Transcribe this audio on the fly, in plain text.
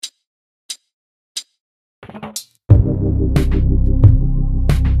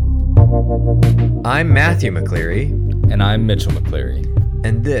I'm Matthew McCleary. And I'm Mitchell McCleary.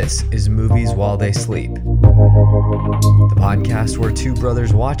 And this is Movies While They Sleep, the podcast where two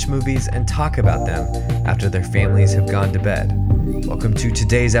brothers watch movies and talk about them after their families have gone to bed. Welcome to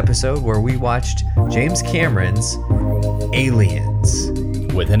today's episode where we watched James Cameron's Aliens.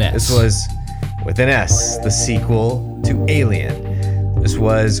 With an S. This was, with an S, the sequel to Alien. This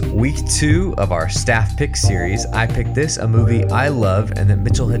was week 2 of our staff pick series. I picked this, a movie I love and that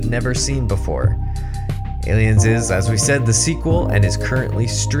Mitchell had never seen before. Aliens is, as we said, the sequel and is currently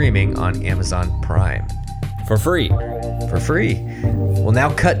streaming on Amazon Prime. For free. For free. We'll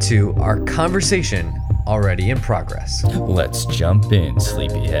now cut to our conversation already in progress. Let's jump in,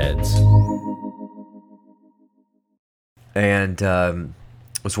 sleepyheads. And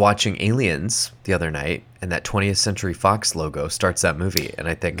was watching Aliens the other night, and that 20th Century Fox logo starts that movie, and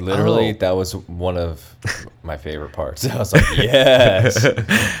I think, literally, that was one of my favorite parts. I was like, yes.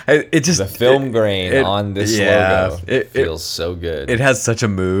 It just the film grain on this logo feels so good. It has such a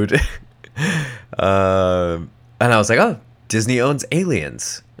mood. And I was like, oh, Disney owns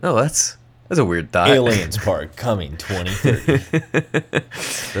Aliens. Oh, that's a weird thought. Aliens Park coming 2030.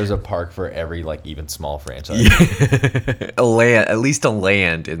 There's a park for every even small franchise. Yeah. At least a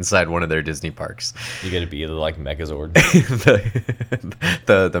land inside one of their Disney parks. You get to be the Megazord.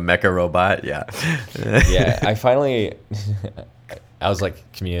 the Mecha robot, yeah. Yeah, I was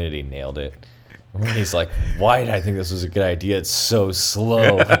like, Community nailed it. When he's like, why did I think this was a good idea? It's so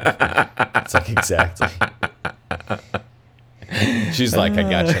slow. It's like, exactly. She's like, I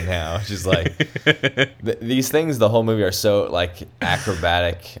gotcha now. She's like, these things, the whole movie are so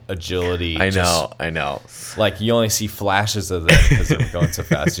acrobatic agility. I know. You only see flashes of them because they're going so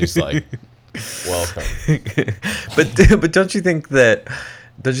fast. She's like, welcome. But don't you think that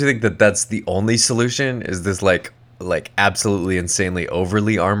that's the only solution? Is this like absolutely insanely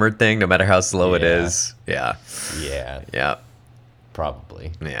overly armored thing, no matter how slow it is? Yeah.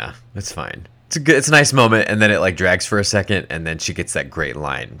 Probably. Yeah, it's fine. It's a nice moment, and then it drags for a second, and then she gets that great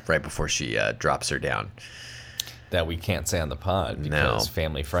line right before she drops her down. That we can't say on the pod because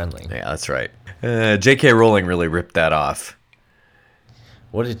family friendly. Yeah, that's right. J.K. Rowling really ripped that off.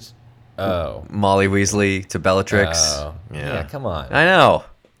 What did? Oh, Molly Weasley to Bellatrix. Oh, yeah. Come on. I know.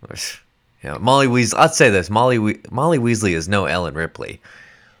 Yeah, Molly Weasley. I'd say this: Molly Weasley is no Ellen Ripley.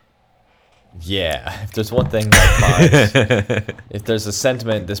 Yeah, if there's one thing if there's a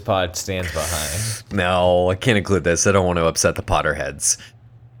sentiment this pod stands behind. No, I can't include this. I don't want to upset the Potterheads.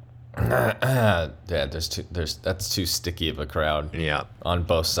 Yeah, that's too sticky of a crowd. Yeah, on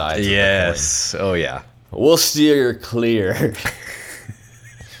both sides. Yes. Of the coin. Oh yeah. We'll steer clear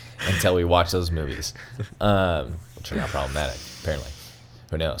until we watch those movies, which are not problematic. Apparently,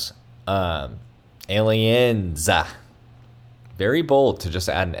 who knows? Aliens. Very bold to just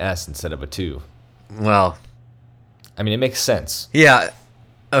add an S instead of a 2. Well, I mean, it makes sense. Yeah.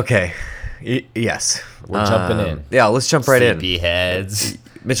 Okay. Yes. We're jumping in. Yeah, let's jump right in. Sleepyheads.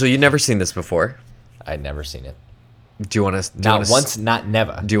 Mitchell, you've never seen this before. I'd never seen it. Do you want to? Not once, not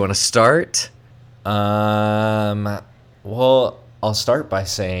never. Do you want to start? Well, I'll start by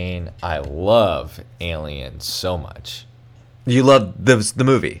saying I love Alien so much. You love the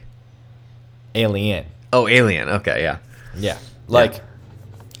movie? Alien. Oh, Alien. Okay, yeah. Yeah.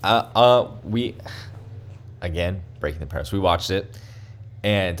 We, again, breaking the premise, we watched it,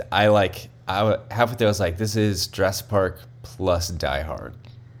 and halfway through I was like, this is Jurassic Park plus Die Hard.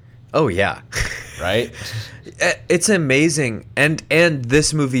 Oh yeah. Right? It's amazing, and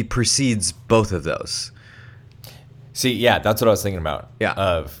this movie precedes both of those. See, yeah, that's what I was thinking about.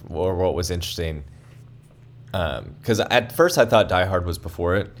 Yeah. Or what was interesting, because at first I thought Die Hard was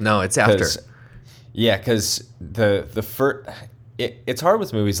before it. No, it's after. Yeah, because the first, it's hard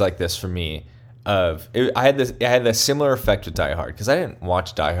with movies like this for me. I had this similar effect with Die Hard because I didn't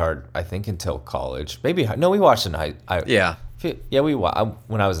watch Die Hard I think until college. Maybe we watched it in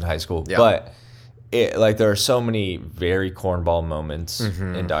when I was in high school. Yeah. But there are so many very cornball moments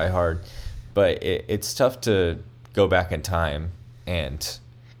in Die Hard, but it's tough to go back in time and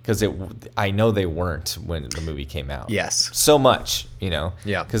because I know they weren't when the movie came out. Yes. So much, Yeah.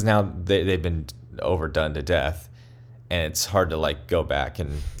 Because now they've been overdone to death, and it's hard to go back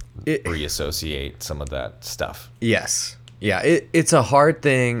and reassociate some of that stuff. Yes. Yeah, it's a hard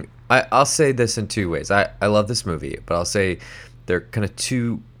thing. I'll say this in 2 ways. I love this movie, but I'll say there are kind of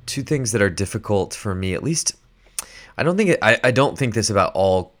two things that are difficult for me, at least. I don't think this about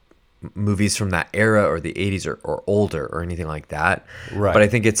all movies from that era or the 80s or older or anything like that. Right. But I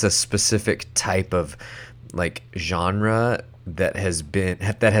think it's a specific type of genre that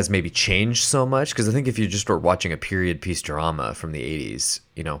has maybe changed so much, because I think if you just were watching a period piece drama from the 80s,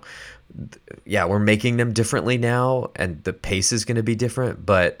 yeah, we're making them differently now, and the pace is going to be different,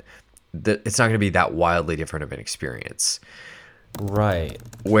 but it's not going to be that wildly different of an experience. Right.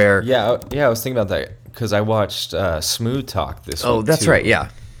 Where Yeah, I was thinking about that because I watched Smooth Talk this week. oh, that's too. right. Yeah,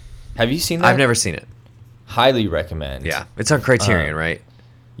 Have you seen that? I've never seen it. Highly recommend. Yeah, it's on Criterion, right?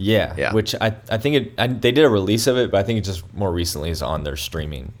 Yeah. Yeah. Which I think they did a release of it, but I think it just more recently is on their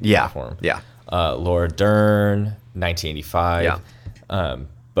streaming platform. Yeah. Laura Dern, 1985. Yeah.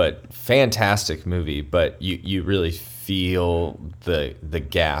 But fantastic movie. But you really feel the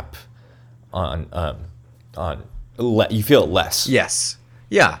gap on you feel it less. Yes.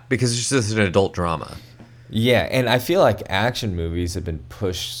 Yeah, because it's just an adult drama. Yeah, and I feel like action movies have been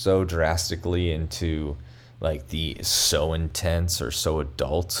pushed so drastically into like the so intense or so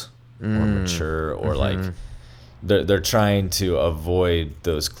adult or mature or like they're trying to avoid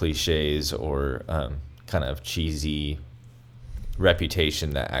those cliches or kind of cheesy reputation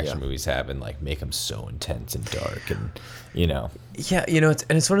that action movies have and like make them so intense and dark and Yeah,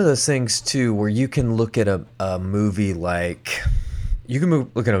 it's one of those things too where you can look at a movie like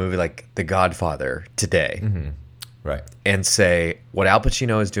look at a movie like The Godfather today, right, and say what Al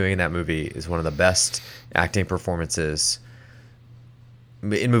Pacino is doing in that movie is one of the best acting performances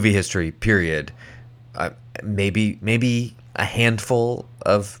in movie history. Period. Maybe a handful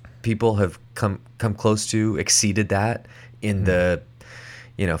of people have come close to exceeded that in the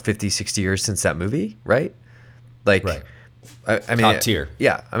 50, 60 years since that movie, right? Like, right. I mean, Top tier.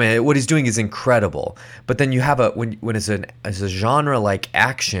 Yeah, I mean, what he's doing is incredible. But then you have when it's a genre like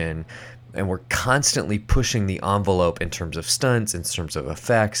action, and we're constantly pushing the envelope in terms of stunts, in terms of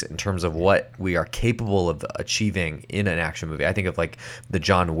effects, in terms of what we are capable of achieving in an action movie. I think of like the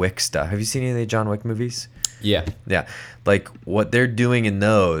John Wick stuff. Have you seen any of the John Wick movies? Yeah. Yeah, like what they're doing in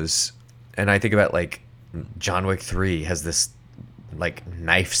those, and I think about like John Wick 3 has this like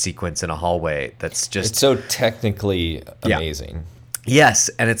knife sequence in a hallway that's just it's so technically amazing. Yes,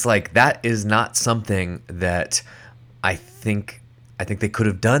 and it's like that is not something that I think they could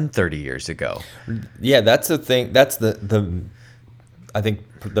have done 30 years ago. Yeah, that's the thing. That's the I think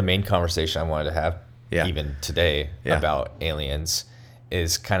the main conversation I wanted to have even today about Aliens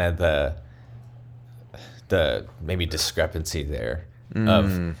is kind of the maybe discrepancy there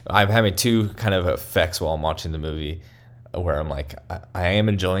of I'm having two kind of effects while I'm watching the movie where I'm like I am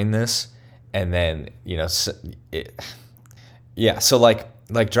enjoying this, and then so like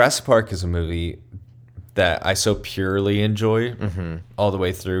Jurassic Park is a movie that I so purely enjoy all the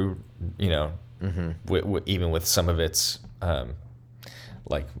way through, even with some of its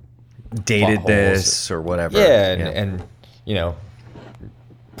like datedness or whatever. Yeah, and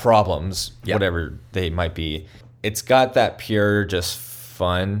problems, whatever they might be. It's got that pure just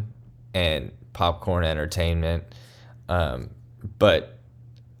fun and popcorn entertainment. But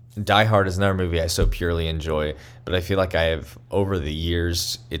Die Hard is another movie I so purely enjoy, but I feel like I have, over the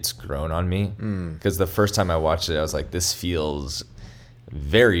years, it's grown on me. Because the first time I watched it, I was like, this feels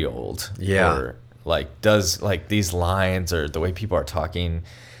very old. Yeah. Or does these lines or the way people are talking,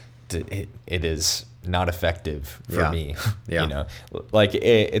 it is not effective for me. Yeah.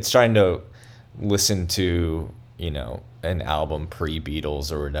 It's trying to listen to, an album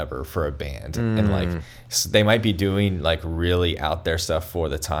pre-Beatles or whatever for a band, and they might be doing really out there stuff for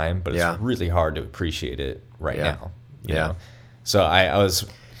the time, but it's really hard to appreciate it right now. You know? So as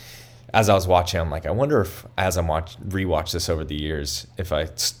I was watching, I'm like, I wonder if as I rewatch this over the years, if I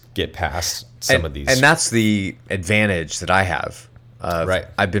get past some of these. And that's the advantage that I have. Right.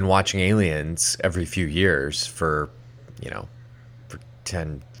 I've been watching Aliens every few years for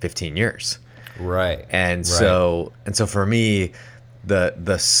 10, 15 years. Right. And so for me,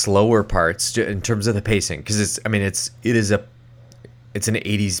 the slower parts in terms of the pacing, because it's an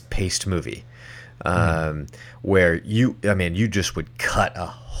 80s paced movie, where you just would cut a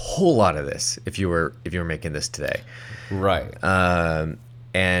whole lot of this if you were making this today. Right. And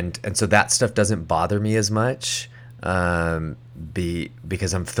so that stuff doesn't bother me as much,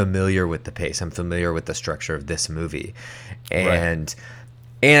 because I'm familiar with the pace. I'm familiar with the structure of this movie, and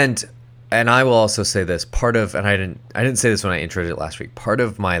I will also say this, and I didn't say this when I introed it last week. Part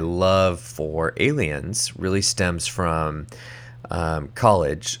of my love for Aliens really stems from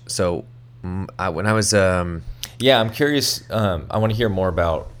college. So when I was I'm curious. I want to hear more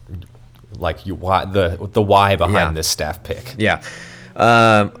about why the why behind this staff pick. Yeah.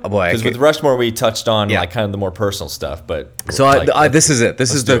 Because with Rushmore we touched on kind of the more personal stuff, but so this is it.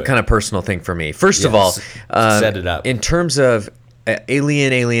 This is the kind of personal thing for me. First of all, set it up in terms of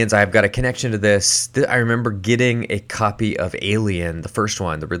Aliens, I've got a connection to this. I remember getting a copy of Alien, the first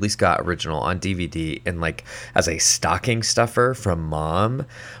one, the Ridley Scott original, on DVD, and like as a stocking stuffer from mom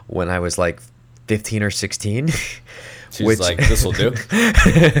when I was like 15 or 16. She's like, this will do.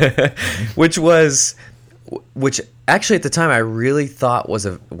 which actually at the time I really thought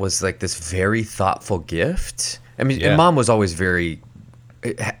was like this very thoughtful gift. I mean, and mom was always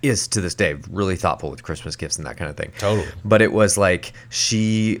is to this day really thoughtful with Christmas gifts and that kind of thing. Totally. But it was like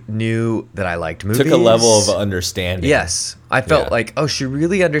she knew that I liked movies. Took a level of understanding. Yes. I felt like, oh, she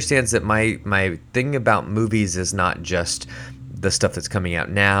really understands that my thing about movies is not just the stuff that's coming out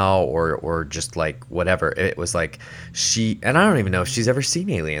now or just like whatever. It was like and I don't even know if she's ever seen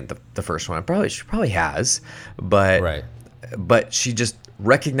Alien, the first one. She probably has, but she just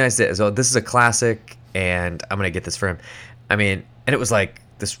recognized it as, oh, this is a classic and I'm going to get this for him. I mean, and it was like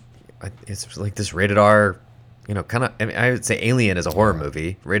this, it's like this rated R, kind of, I mean, I would say Alien is a horror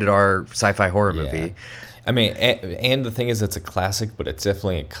movie, rated R sci-fi horror movie. I mean, and the thing is, it's a classic, but it's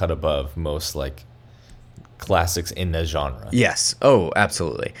definitely a cut above most like classics in the genre. Yes. Oh,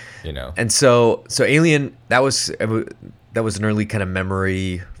 absolutely. And so Alien, that was an early kind of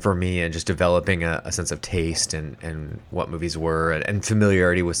memory for me, and just developing a sense of taste and what movies were, and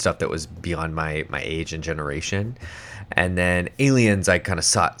familiarity with stuff that was beyond my age and generation. And then Aliens, I kind of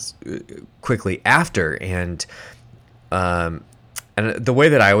saw quickly after, and the way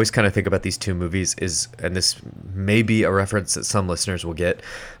that I always kind of think about these two movies is, and this may be a reference that some listeners will get,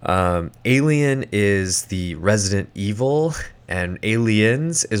 Alien is the Resident Evil, and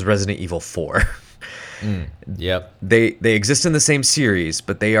Aliens is Resident Evil 4. Yep. They exist in the same series,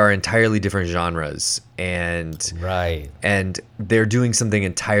 but they are entirely different genres, and they're doing something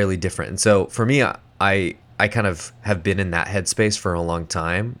entirely different. And so for me, I kind of have been in that headspace for a long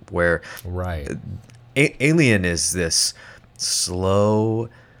time, where Alien is this slow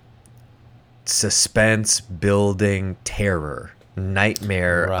suspense building terror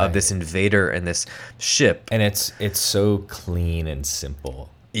nightmare of this invader and this ship, and it's so clean and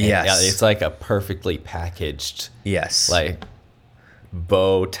simple. Yes. It's like a perfectly packaged, like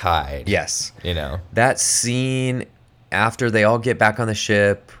bow tied. Yes. That scene after they all get back on the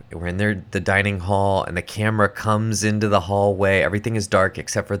ship, we're in the dining hall, and the camera comes into the hallway. Everything is dark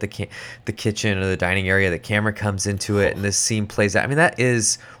except for the kitchen or the dining area. The camera comes into it, and this scene plays out. I mean, that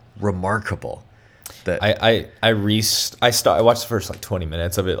is remarkable. I watched the first like 20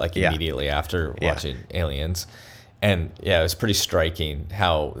 minutes of it, like immediately after watching Aliens. And it was pretty striking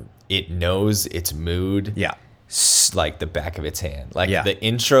how it knows its mood, like the back of its hand. Like the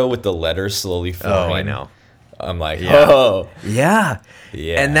intro with the letters slowly forming. Oh, I know. I'm like, oh, yeah.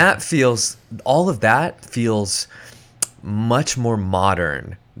 And all of that feels much more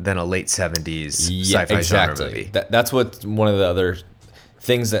modern than a late 70s sci-fi genre movie. That's what one of the other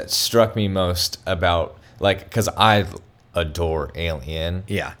things that struck me most about, like, because I adore Alien.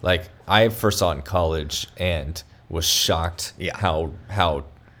 Yeah. Like, I first saw it in college and was shocked how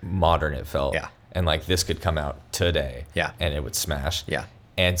modern it felt. Yeah. And like, this could come out today. Yeah. And it would smash. Yeah.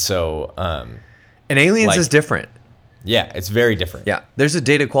 And so and Aliens is different. Yeah, it's very different. Yeah, there's a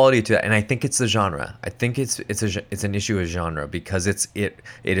dated quality to that, and I think it's the genre. I think it's an issue of genre, because it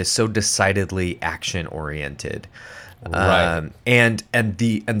is so decidedly action oriented. Right. And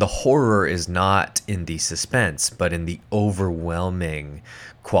the horror is not in the suspense, but in the overwhelming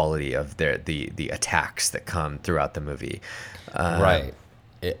quality of the attacks that come throughout the movie. Right.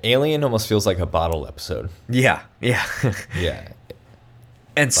 Alien almost feels like a bottle episode. Yeah. Yeah. Yeah.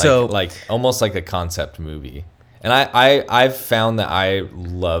 And so like almost like a concept movie. And I've found that I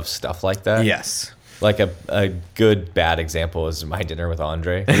love stuff like that. Yes. Like a good bad example is My Dinner with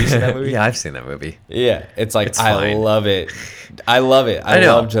Andre. Have you seen that movie? Yeah, I've seen that movie. Yeah, it's like, I fine. love it. I love it. I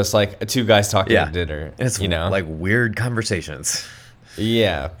know. love just like two guys talking at dinner. It's like weird conversations.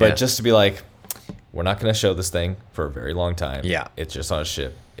 Yeah, but just to be like, we're not going to show this thing for a very long time. Yeah, it's just on a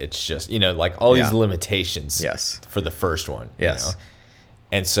ship. It's just, like all these limitations. Yes. For the first one. Yes.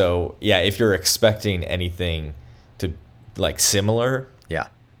 And so if you're expecting anything to like similar. Yeah.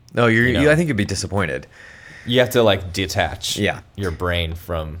 No, I think you'd be disappointed. You have to like detach your brain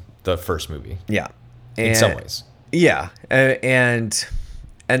from the first movie. Yeah. In some ways. Yeah. And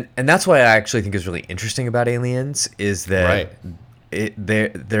that's why I actually think is really interesting about Aliens is that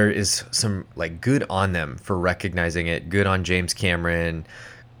there is some like good on them for recognizing it. Good on James Cameron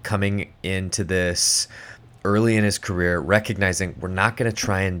coming into this early in his career, recognizing we're not going to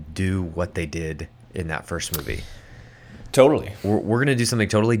try and do what they did in that first movie. Totally. We're going to do something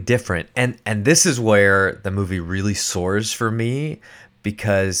totally different. And this is where the movie really soars for me,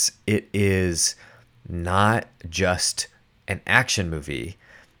 because it is not just an action movie,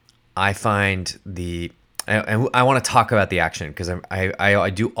 I find and I want to talk about the action because I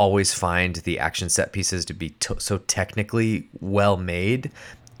do always find the action set pieces to be so technically well made,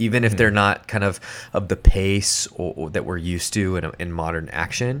 even if they're not kind of the pace or that we're used to in modern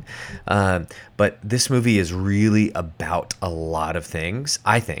action. But this movie is really about a lot of things,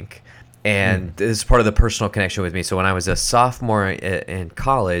 I think. And this is part of the personal connection with me. So when I was a sophomore in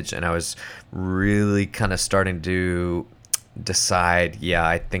college and I was really kind of starting to decide,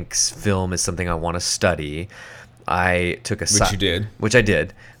 I think film is something I want to study, I took Which you did. Which I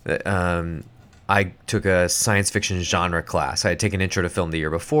did. I took a science fiction genre class. I had taken Intro to Film the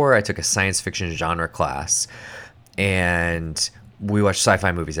year before. I took a science fiction genre class, and we watched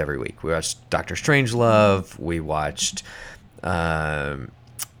sci-fi movies every week. We watched Doctor Strangelove. We watched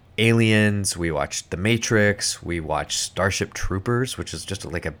Aliens. We watched The Matrix. We watched Starship Troopers, which is just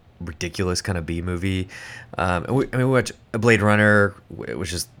like a ridiculous kind of B movie. And we watched Blade Runner,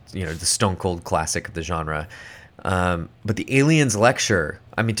 which is the stone cold classic of the genre. But the Aliens lecture,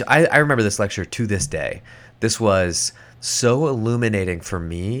 I remember this lecture to this day. This was so illuminating for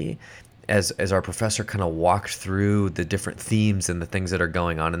me as our professor kind of walked through the different themes and the things that are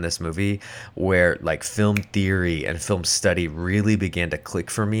going on in this movie, where like film theory and film study really began to click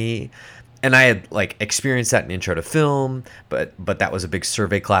for me. And I had like experienced that in Intro to Film, but that was a big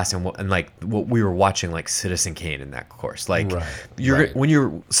survey class, and like what we were watching, like Citizen Kane in that course. Like when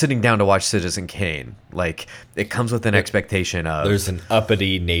you're sitting down to watch Citizen Kane, like it comes with an expectation of there's an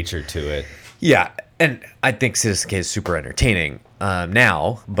uppity nature to it. Yeah, and I think Citizen Kane is super entertaining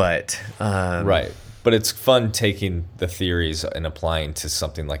now, but right. But it's fun taking the theories and applying to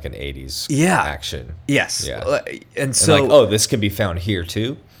something like an 80s action. Yes. Yeah. And so like, this can be found here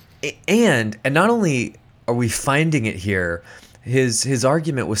too. And not only are we finding it here, his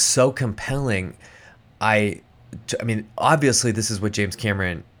argument was so compelling. I mean, obviously, this is what James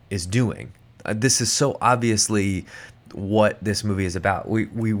Cameron is doing. This is so obviously what this movie is about. We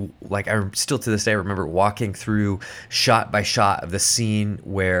like, I still to this day remember walking through shot by shot of the scene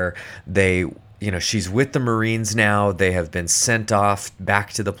where they, she's with the Marines now. They have been sent off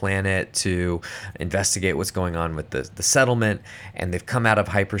back to the planet to investigate what's going on with the settlement, and they've come out of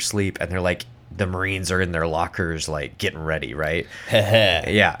hypersleep, and they're like, the Marines are in their lockers, like getting ready, right?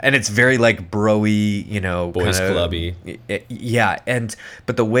 Yeah, and it's very like bro-y, boys clubby. Yeah,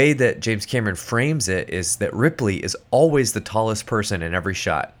 but the way that James Cameron frames it is that Ripley is always the tallest person in every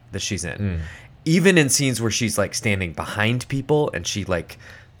shot that she's in, even in scenes where she's like standing behind people and she like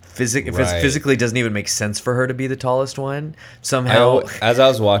physically doesn't even make sense for her to be the tallest one. Somehow, as I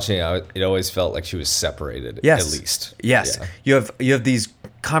was watching, it always felt like she was separated. Yes. At least. Yes, yeah. You have these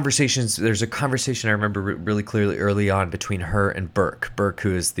conversations. There's a conversation I remember really clearly early on between her and Burke,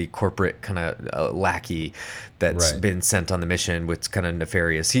 who is the corporate kind of lackey that's been sent on the mission, which is kind of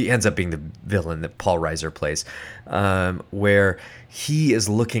nefarious. He ends up being the villain that Paul Reiser plays, where he is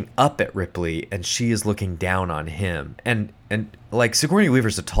looking up at Ripley and she is looking down on him. And like Sigourney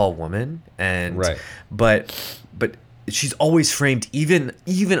Weaver's a tall woman, and but she's always framed even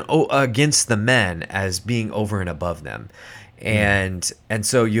against the men as being over and above them. And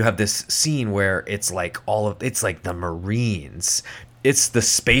so you have this scene where it's like it's like the Marines, it's the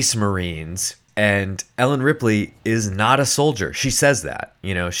Space Marines, and Ellen Ripley is not a soldier. She says that,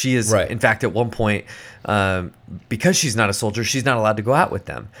 she is in fact at one point, because she's not a soldier, she's not allowed to go out with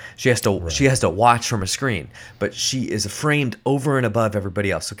them. She has to watch from a screen, but she is framed over and above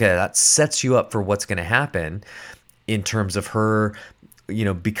everybody else. Okay, that sets you up for what's going to happen in terms of her,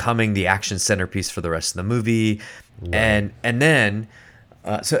 becoming the action centerpiece for the rest of the movie. And then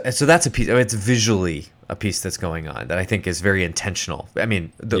so that's a piece. It's visually a piece that's going on that I think is very intentional. I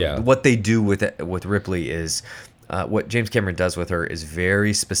mean, what they do with Ripley is what James Cameron does with her is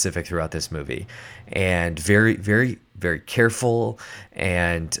very specific throughout this movie, and very, very, very careful,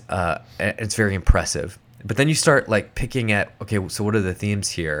 and it's very impressive. But then you start like picking at, okay, so what are the themes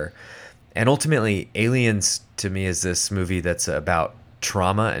here? And ultimately, Aliens to me is this movie that's about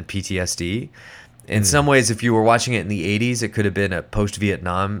trauma and PTSD. In some ways, if you were watching it in the 80s, it could have been a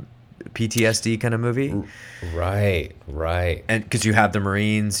post-Vietnam PTSD kind of movie. Right. And because you have the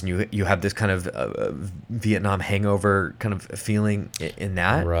Marines and you have this kind of Vietnam hangover kind of feeling in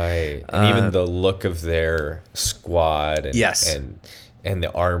that. Right. And even the look of their squad and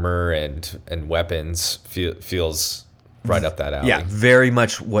the armor and weapons feels right up that alley. Yeah, very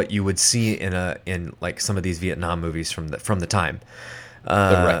much what you would see in like some of these Vietnam movies from the time.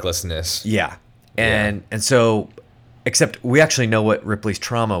 The recklessness. Yeah. And so, except we actually know what Ripley's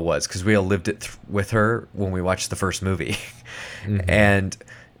trauma was because we all lived it with her when we watched the first movie. And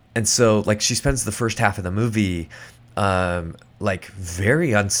so like she spends the first half of the movie like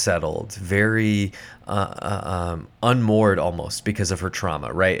very unsettled, very unmoored almost because of her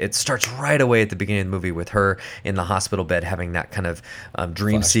trauma, right? It starts right away at the beginning of the movie with her in the hospital bed having that kind of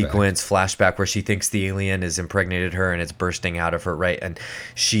dream sequence, flashback where she thinks the alien has impregnated her and it's bursting out of her, right? And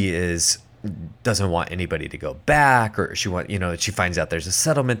she doesn't want anybody to go back, or she finds out there's a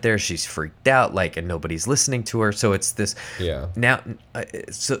settlement there. She's freaked out, like, and nobody's listening to her. So it's this now.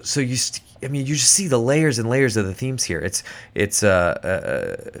 So you just see the layers and layers of the themes here. It's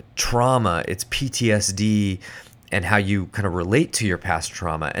trauma, it's PTSD, and how you kind of relate to your past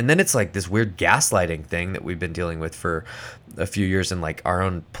trauma. And then it's like this weird gaslighting thing that we've been dealing with for a few years in like our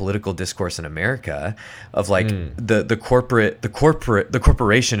own political discourse in America of like the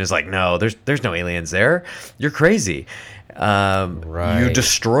corporation is like, no, there's no aliens there. You're crazy. Right. You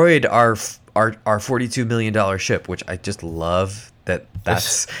destroyed our $42 million ship, which I just love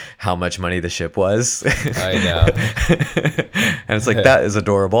that's how much money the ship was. I know. And it's like, that is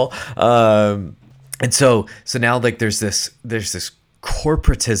adorable. And so now like there's this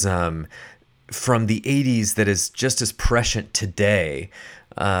corporatism from the 80s that is just as prescient today.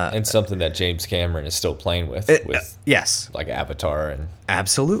 And something that James Cameron is still playing with yes, like Avatar and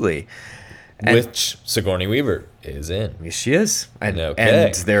absolutely. Which Sigourney Weaver is in. Yes, she is. And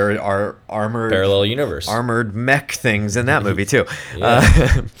there are parallel universe armored mech things in that movie too.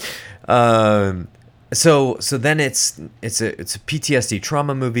 So then it's a PTSD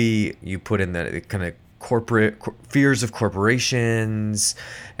trauma movie. You put in the kind of corporate fears of corporations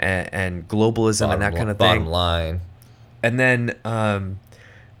and globalism and that kind of thing. Bottom line. And then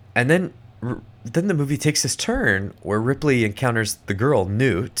the movie takes this turn where Ripley encounters the girl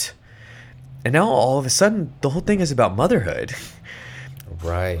Newt, and now all of a sudden the whole thing is about motherhood.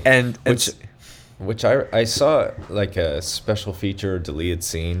 Right. And which I saw like a special feature deleted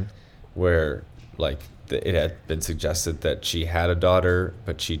scene where like it had been suggested that she had a daughter,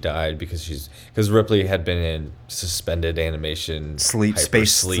 but she died because Ripley had been in suspended animation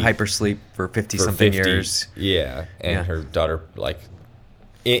hypersleep for 50 years. Yeah, and her daughter like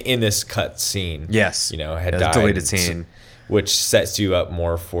in this cut scene. Yes, had died. Deleted scene, which sets you up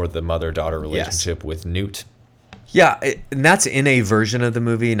more for the mother-daughter relationship with Newt. Yeah, and that's in a version of the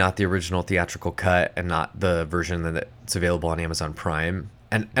movie, not the original theatrical cut, and not the version that's available on Amazon Prime.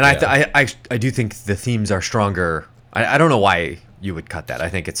 And I do think the themes are stronger. I don't know why you would cut that. I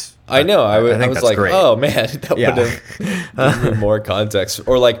think it's. I know. I was that's like, great. Oh man, that would have given more context.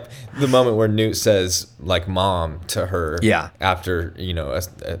 Or like the moment where Newt says like "mom" to her. Yeah. After I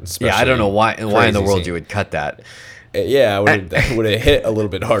don't know why in the world scene. You would cut that. Yeah, that would have hit a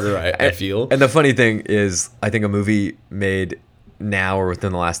little bit harder. I feel. And the funny thing is, I think a movie made now or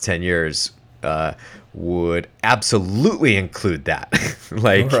within the last 10 years. Would absolutely include that.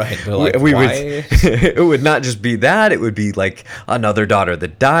 Like, right. we would. It would not just be that. It would be like another daughter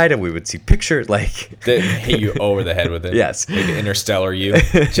that died, and we would see pictures like that hit you over the head with it. Yes, like Interstellar. You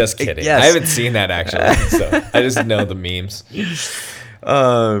just kidding. Yes. I haven't seen that actually, so I just know the memes.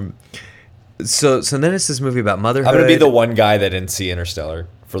 So then it's this movie about motherhood. I'm gonna be the one guy that didn't see Interstellar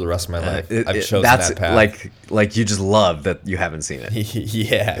for the rest of my life. I've chosen that path. Like you just love that you haven't seen it.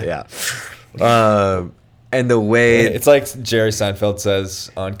 Yeah. And the way it's like Jerry Seinfeld says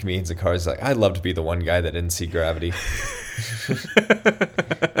on Comedians in Cars, like, I'd love to be the one guy that didn't see Gravity.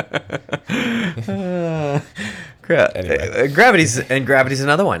 Anyway. Gravity's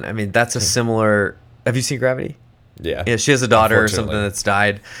another one. I mean, that's a similar. Have you seen Gravity? Yeah. Yeah, she has a daughter or something that's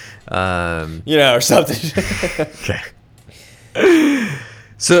died. Or something. Okay.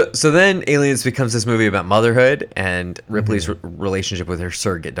 So then Aliens becomes this movie about motherhood and Ripley's relationship with her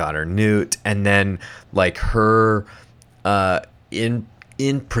surrogate daughter Newt, and then like her in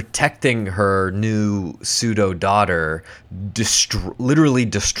protecting her new pseudo daughter, literally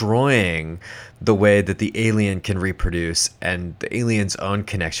destroying the way that the alien can reproduce and the alien's own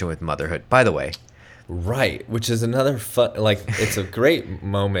connection with motherhood. By the way, right, which is another fun. Like, it's a great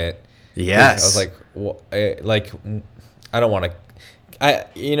moment. Yes, I was like, I don't want to.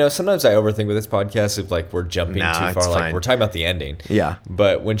 Sometimes I overthink with this podcast if like we're jumping too far. Like fine. We're talking about the ending. Yeah.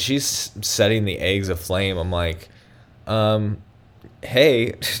 But when she's setting the eggs aflame, I'm like,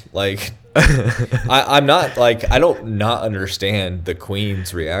 hey, like, I'm not like I don't not understand the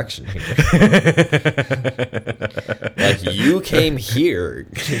Queen's reaction here. Like, you came here.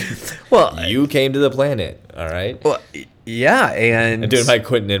 Well, you came to the planet. All right. Well, yeah, and I'm doing my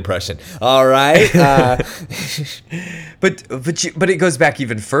Quentin impression. All right. But it goes back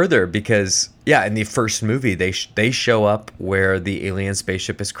even further because in the first movie they show up where the alien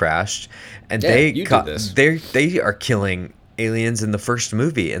spaceship has crashed, and they are killing aliens in the first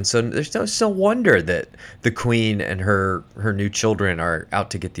movie, and so there's no wonder that the queen and her new children are out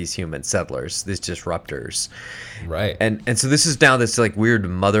to get these human settlers, these disruptors. Right. And so this is now this like weird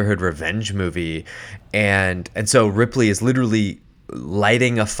motherhood revenge movie, and so Ripley is literally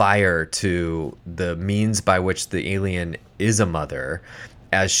lighting a fire to the means by which the alien is a mother,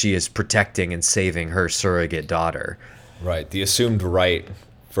 as she is protecting and saving her surrogate daughter. Right. The assumed right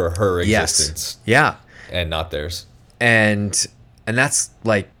for her existence. Yes. Yeah. And not theirs. And that's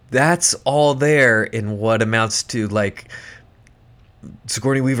all there in what amounts to like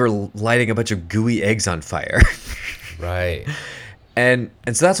Sigourney Weaver lighting a bunch of gooey eggs on fire. Right. And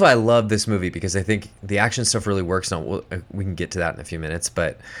so that's why I love this movie, because I think the action stuff really works on. We can get to that in a few minutes,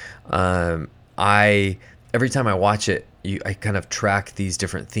 but every time I watch it, I kind of track these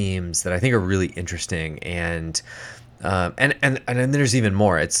different themes that I think are really interesting, and then there's even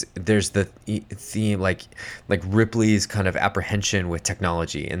more. There's the theme like Ripley's kind of apprehension with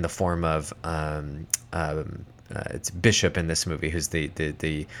technology in the form of it's Bishop in this movie, who's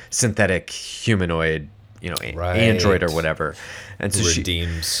the synthetic humanoid, Right. android or whatever, and so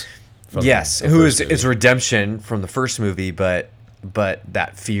redeems. who is redemption from the first movie, but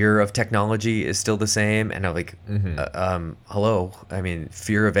that fear of technology is still the same. And I'm like, hello, I mean,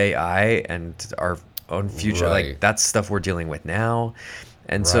 fear of AI and our own future, Right. like that's stuff we're dealing with now.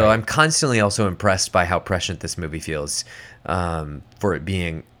 And so Right. I'm constantly also impressed by how prescient this movie feels, for it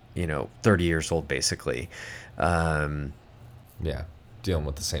being 30 years old basically. Yeah. Dealing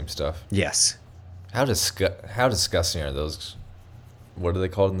with the same stuff. Yes, How disgusting are those? What are they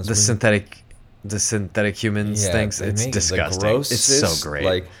called in this the movie? synthetic humans things. they It's make the disgusting. It's so grossest, great.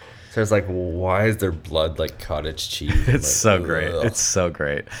 Like, so it's like, why is their blood like cottage cheese? It's so great. Ugh. It's so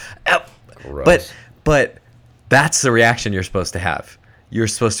great. Oh, Gross. but that's the reaction you're supposed to have. You're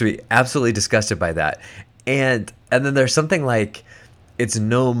supposed to be absolutely disgusted by that. And then there's something like, it's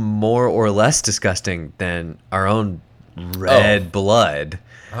no more or less disgusting than our own red blood,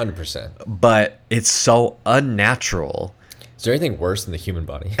 100%. but it's so unnatural. Is there anything worse than the human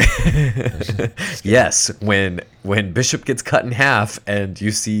body? Yes, when Bishop gets cut in half and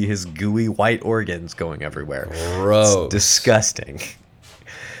you see his gooey white organs going everywhere. Gross. It's disgusting.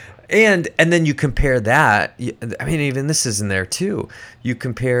 And then you compare that. I mean, even this is in there too. You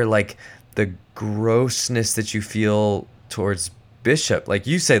compare like the grossness that you feel towards Bishop. Like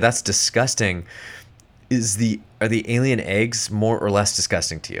you say, that's disgusting. Are the alien eggs more or less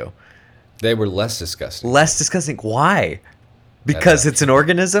disgusting to you? They were less disgusting. Less disgusting. Why? Because it's an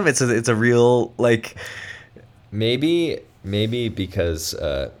organism. It's a real like. Maybe because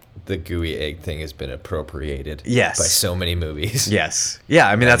the gooey egg thing has been appropriated. Yes. By so many movies. Yes. Yeah.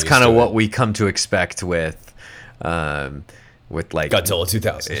 I mean, that's used kind to of it. what we come to expect with like Godzilla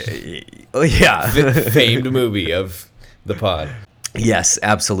 2000. yeah. Famed movie of the pod. Yes,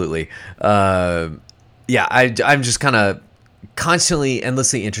 absolutely. Yeah, I'm just kind of constantly,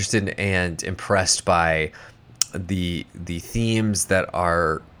 endlessly interested and impressed by the themes that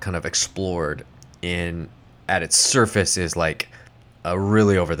are kind of explored at its surface is like a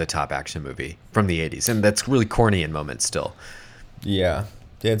really over the top action movie from the 80s, and that's really corny in moments still. Yeah.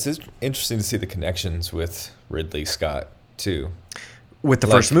 Yeah, it's interesting to see the connections with Ridley Scott too. With the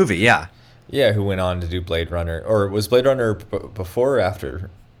Like- first movie, yeah. Yeah, who went on to do Blade Runner, or was Blade Runner before or after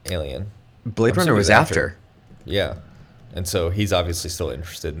Alien? Blade I'm Runner assuming was it was after. Yeah, and so he's obviously still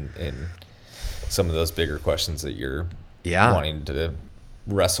interested in some of those bigger questions that you're wanting to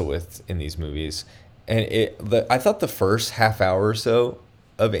wrestle with in these movies. And I thought the first half hour or so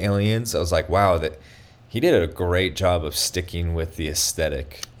of Aliens, I was like, wow, that he did a great job of sticking with the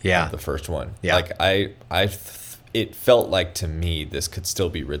aesthetic of the first one. Yeah. Like it felt like to me this could still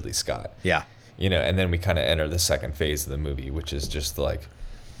be Ridley Scott. Yeah. And then we kind of enter the second phase of the movie, which is just like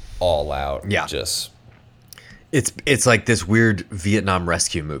all out. Yeah. Just It's like this weird Vietnam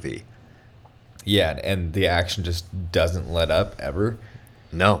rescue movie. yeah, and the action just doesn't let up ever.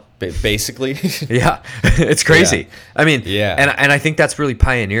 No. Basically. Yeah, it's crazy. Yeah. I mean, Yeah. and I think that's really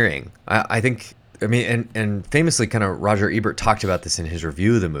pioneering. I think, I mean, and famously, kind of Roger Ebert talked about this in his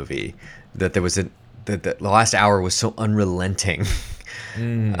review of the movie, that there was that the last hour was so unrelenting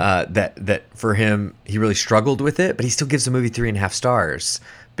that for him he really struggled with it, but he still gives the movie 3.5 stars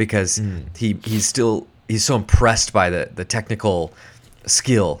because he's so impressed by the technical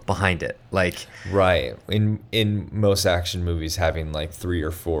skill behind it. Like, Right. In most action movies, having like 3 or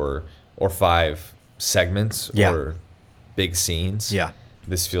 4 or 5 segments or big scenes. Yeah.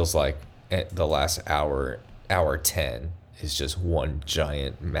 This feels like the last hour 10 is just one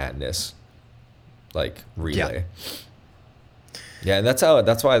giant madness, like relay. Yeah, and that's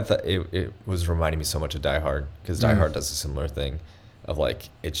why I thought it was reminding me so much of Die Hard, because Die Hard does a similar thing of like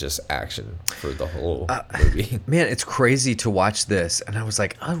it's just action for the whole movie. Man, it's crazy to watch this, and I was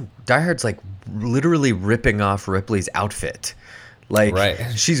like, oh, Die Hard's like literally ripping off Ripley's outfit. Like, Right.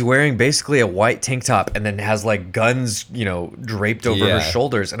 she's wearing basically a white tank top and then has like guns, draped over her Yeah.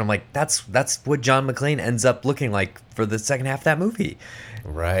 shoulders, and I'm like, that's what John McClane ends up looking like for the second half of that movie.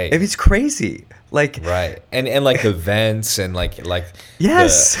 Right. It's crazy. Like, Right. And like the vents and like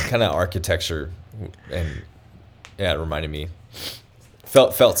Yes. the kind of architecture, and yeah, it reminded me.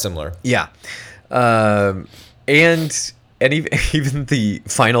 Felt similar. yeah, and even the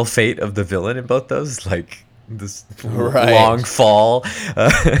final fate of the villain in both those, like this Right. long fall.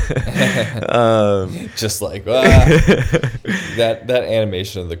 Just like that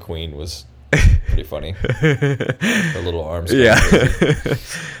animation of the Queen was pretty funny. Her little arms. going Yeah. crazy.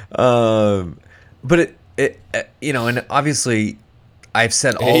 But it and obviously I've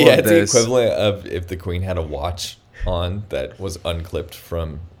said all Yeah, of it's this. the equivalent of if the Queen had a watch on that was unclipped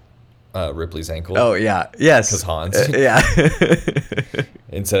from Ripley's ankle. Oh yeah, yes. 'Cause Hans. Yeah.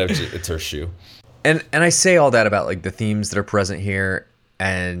 Instead of it's her shoe. And I say all that about like the themes that are present here,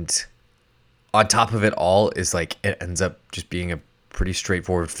 and on top of it all is like it ends up just being a pretty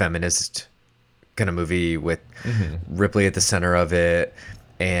straightforward feminist kind of movie with Ripley at the center of it,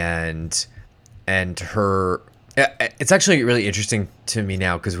 and her. It's actually really interesting to me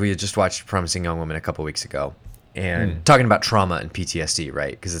now because we had just watched Promising Young Woman a couple weeks ago, and talking about trauma and PTSD,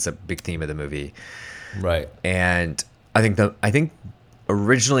 right? Because it's a big theme of the movie. Right. And I think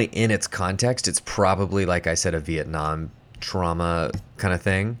originally in its context, it's probably, like I said, a Vietnam trauma kind of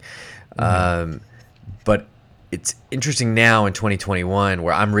thing. But it's interesting now in 2021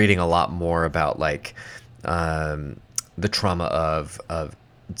 where I'm reading a lot more about like the trauma of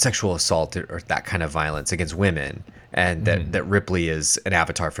sexual assault or that kind of violence against women, and that Ripley is an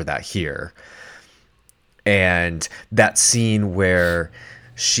avatar for that here. And that scene where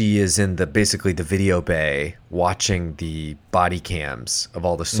she is in basically the video bay watching the body cams of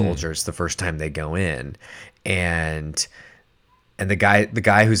all the soldiers the first time they go in, and the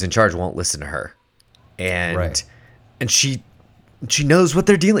guy who's in charge won't listen to her, and Right. and she knows what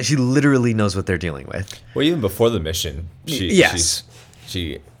they're dealing. She literally knows what they're dealing with. Well, even before the mission, Yes.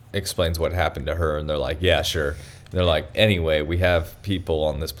 she explains what happened to her, and they're like, "Yeah, sure." They're like, "Anyway, we have people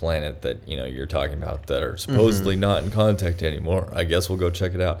on this planet that you're talking about that are supposedly not in contact anymore. I guess we'll go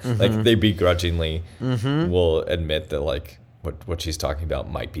check it out." Like they begrudgingly will admit that like what she's talking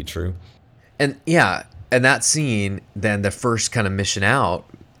about might be true. And yeah, and that scene, then the first kind of mission out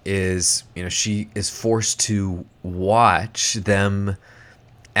is, she is forced to watch them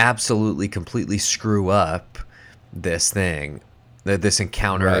absolutely completely screw up this thing, this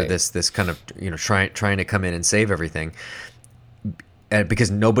encounter, Right. this kind of, trying to come in and save everything. And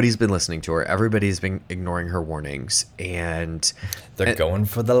because nobody's been listening to her, everybody's been ignoring her warnings, and They're going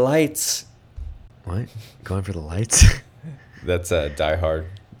for the lights. what? Going for the lights? That's Die Hard.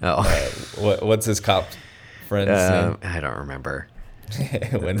 Oh, What's his cop friend's I don't remember.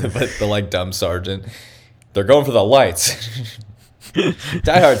 name? When the like dumb sergeant, they're going for the lights.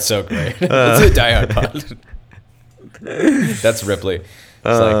 Die Hard's so great. It's a Die Hard pod. That's Ripley. It's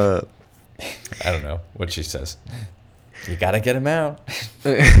like I don't know what she says. You gotta get him out.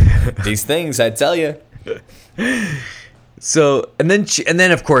 These things, I tell you. So, and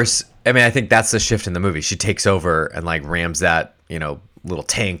then of course, I mean, I think that's the shift in the movie. She takes over and like rams that, little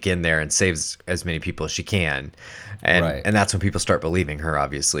tank in there and saves as many people as she can. And Right. and that's when people start believing her,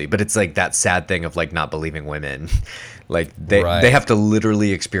 obviously. But it's like that sad thing of like not believing women. Like they Right. have to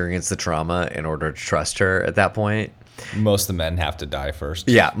literally experience the trauma in order to trust her at that point. Most of the men have to die first.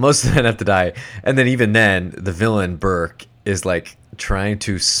 Yeah, most of them have to die. And then even then, the villain Burke is like trying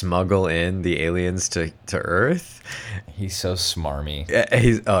to smuggle in the aliens to Earth. He's so smarmy.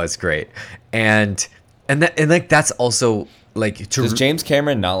 It's great. And like that's also like Does James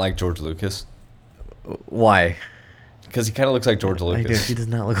Cameron not like George Lucas? why? Because he kind of looks like George Like, Lucas. he does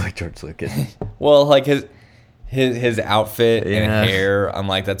not look like George Lucas. Well, like his outfit Yeah. and hair, I'm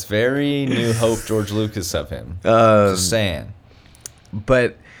like, that's very New Hope George Lucas of him. Just saying.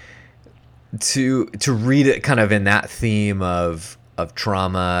 But to read it kind of in that theme of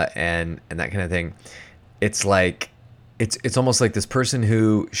trauma and that kind of thing, it's like it's almost like this person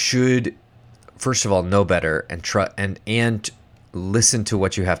who should first of all know better and listen to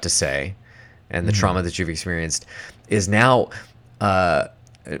what you have to say and the trauma that you've experienced is now has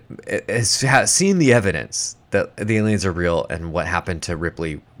seen the evidence that the aliens are real and what happened to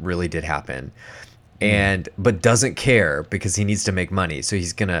Ripley really did happen. But doesn't care because he needs to make money, so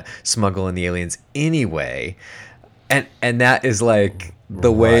he's gonna smuggle in the aliens anyway. And that is like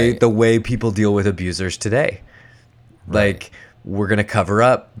the way people deal with abusers today. Like, we're going to cover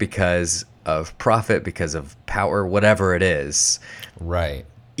up because of profit, because of power, whatever it is. Right.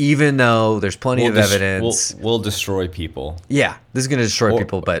 Even though there's plenty of evidence. We'll destroy people. Yeah, this is going to destroy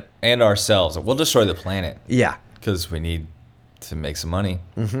people, but... And ourselves. We'll destroy the planet. Yeah. Because we need to make some money.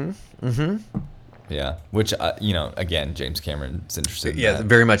 Mm-hmm. Yeah. Which, again, James Cameron's interested in Yeah, that.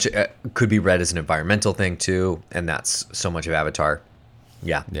 very much could be read as an environmental thing, too. And that's so much of Avatar.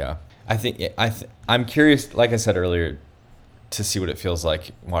 Yeah. Yeah. I'm curious, like I said earlier, to see what it feels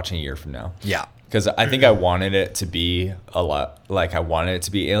like watching a year from now. Yeah. Because I think I wanted it to be a lot, like I wanted it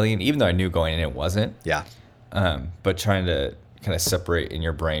to be Alien, even though I knew going in it wasn't. Yeah. But trying to kind of separate in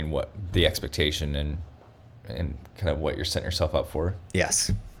your brain what the expectation and kind of what you're setting yourself up for.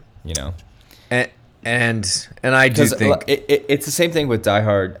 Yes. And I do think it's the same thing with Die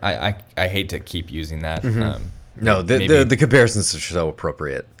Hard. I hate to keep using that. Mm-hmm. No, the comparisons are so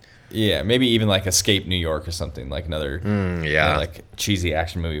appropriate. Yeah, maybe even like Escape New York or something, like another like cheesy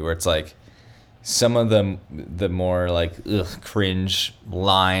action movie where it's like some of the more like cringe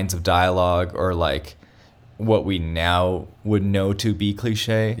lines of dialogue or like what we now would know to be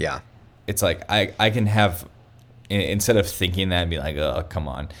cliche. Yeah. It's like I can have, instead of thinking that and be like, oh, come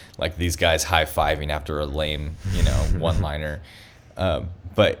on, like these guys high-fiving after a lame, one-liner.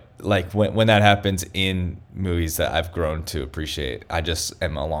 But like when that happens in movies that I've grown to appreciate, I just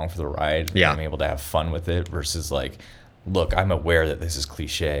am along for the ride. Yeah. I'm able to have fun with it versus like, look, I'm aware that this is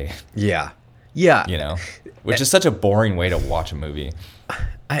cliche. Yeah. Yeah. Which is such a boring way to watch a movie.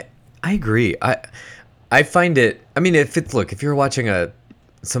 I agree. I find it, I mean, if you're watching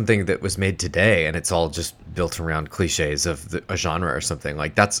something that was made today and it's all just built around cliches of a genre or something,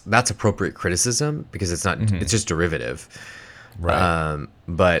 like that's appropriate criticism because it's not, it's just derivative. Right.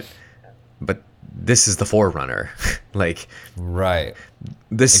 But this is the forerunner. Like, right.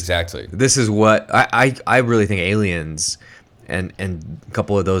 Exactly. This is what I really think Aliens and a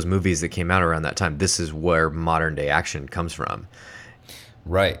couple of those movies that came out around that time, this is where modern day action comes from.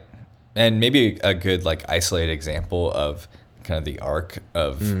 Right. And maybe a good like isolated example of kind of the arc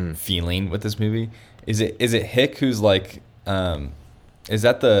of feeling with this movie is it Hick who's like is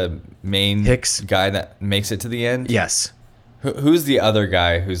that the main Hicks guy that makes it to the end? Yes. Who's the other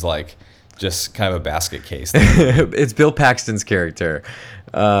guy who's like just kind of a basket case? It's Bill Paxton's character.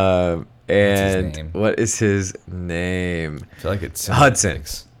 And his name? What is his name? I feel like it's Hudson.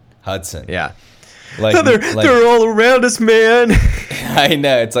 Hudson. Yeah. Like they're all around us, man. I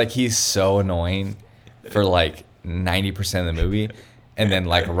know. It's like he's so annoying for like 90% of the movie. And then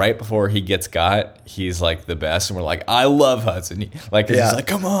like right before he gets got, he's like the best. And we're like, I love Hudson. Like, he's like,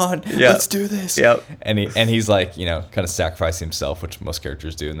 come on, let's do this. Yep. And he's like, kind of sacrificing himself, which most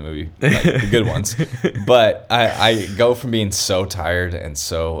characters do in the movie, like the good ones. But I go from being so tired and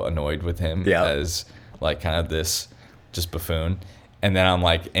so annoyed with him as like kind of this just buffoon. And then I'm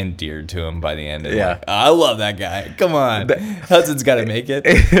like endeared to him by the end. And like, I love that guy. Come on, Hudson's got to make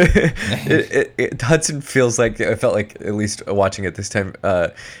it. Hudson feels like, I felt like, at least watching it this time,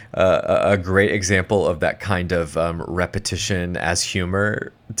 a great example of that kind of repetition as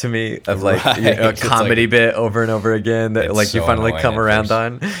humor to me, of like a comedy bit over and over again that like you finally come around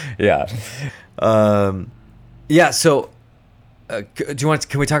on. Yeah. So,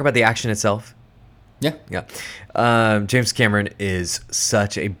 can we talk about the action itself? Yeah. James Cameron is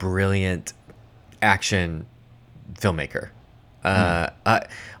such a brilliant action filmmaker.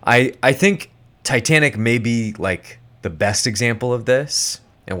 I think Titanic may be like the best example of this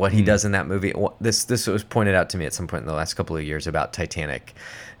and what he does in that movie. This was pointed out to me at some point in the last couple of years about Titanic.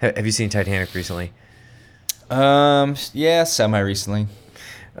 Have you seen Titanic recently? Yeah, semi recently.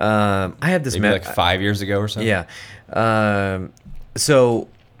 I had this maybe like 5 years ago or something. Yeah. So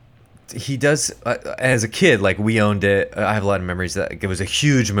he does, as a kid, like we owned it. I have a lot of memories that it was a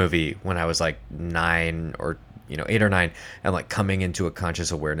huge movie when I was like 9 or 8 or 9, and like coming into a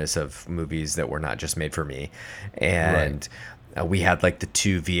conscious awareness of movies that were not just made for me. And we had like the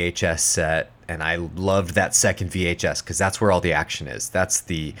 2 VHS set, and I loved that second VHS because that's where all the action is.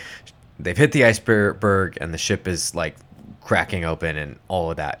 They've hit the iceberg and the ship is like cracking open and all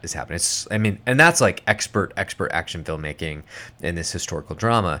of that is happening. And that's like expert action filmmaking in this historical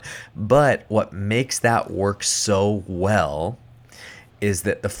drama. But what makes that work so well is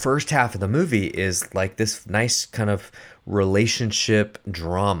that the first half of the movie is like this nice kind of relationship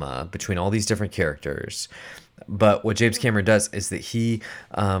drama between all these different characters. But what James Cameron does is that he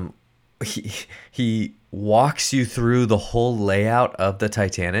walks you through the whole layout of the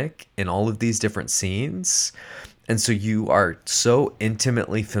Titanic in all of these different scenes. And so you are so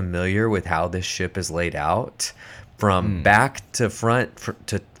intimately familiar with how this ship is laid out from back to front,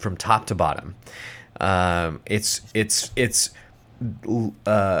 from top to bottom. It's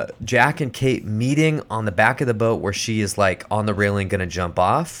Jack and Kate meeting on the back of the boat where she is like on the railing gonna jump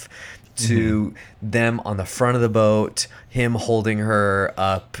off, to them on the front of the boat, him holding her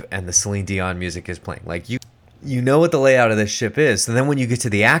up, and the Celine Dion music is playing. Like you know what the layout of this ship is. And then when you get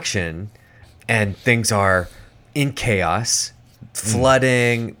to the action and things are in chaos,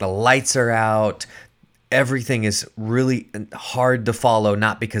 flooding, the lights are out, everything is really hard to follow,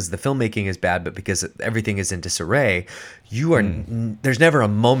 not because the filmmaking is bad, but because everything is in disarray. You are there's never a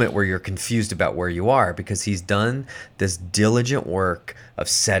moment where you're confused about where you are, because he's done this diligent work of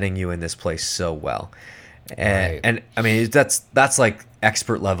setting you in this place so well. And, Right. and I mean, that's like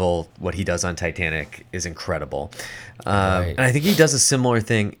expert level. What he does on Titanic is incredible. Right. And I think he does a similar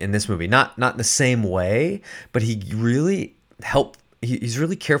thing in this movie, not in the same way, but he really he's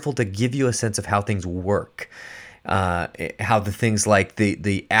really careful to give you a sense of how things work, how the things like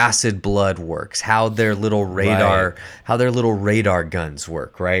the acid blood works, how their little radar, Right. how their little radar guns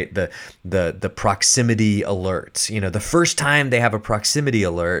work, right? The proximity alerts. You know, the first time they have a proximity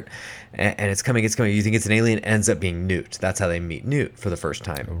alert and it's coming, you think it's an alien, ends up being Newt. That's how they meet Newt for the first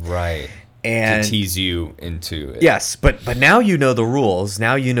time. Right. And to tease you into it. yes, but now you know the rules.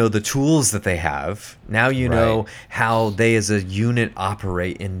 Now you know the tools that they have. Now you know Right. how they as a unit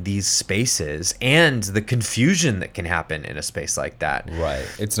operate in these spaces, and the confusion that can happen in a space like that. Right.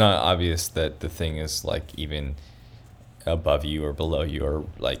 It's not obvious that the thing is like even above you or below you or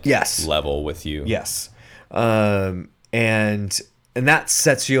like Yes. level with you. Yes, and that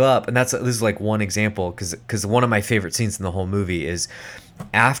sets you up. And this is like one example, because one of my favorite scenes in the whole movie is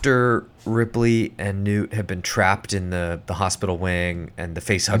after Ripley and Newt have been trapped in the hospital wing, and the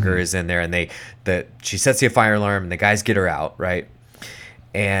face hugger is in there, and she sets the fire alarm, and the guys get her out, right?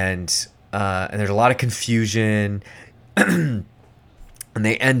 And there's a lot of confusion. And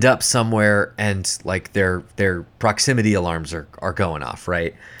they end up somewhere, and like their proximity alarms are going off,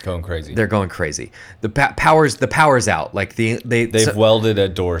 right? Going crazy. They're going crazy. The power's out. Like They've welded a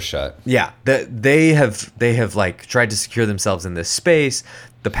door shut. yeah, they have like tried to secure themselves in this space.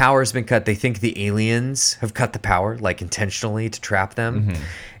 The power's been cut. They think the aliens have cut the power, like intentionally to trap them,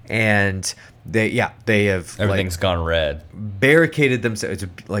 and they have Everything's gone red. barricaded themselves.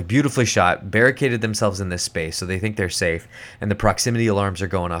 It's like beautifully shot. Barricaded themselves in this space, so they think they're safe. And the proximity alarms are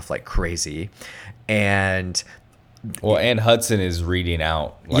going off like crazy, and Well, and Hudson is reading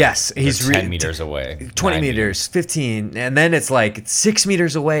out. Like, yes, they're he's 10 meters away. 20 9 meters, 15, and then it's like 6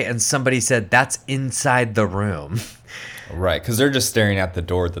 meters away, and somebody said that's inside the room. Right, because they're just staring at the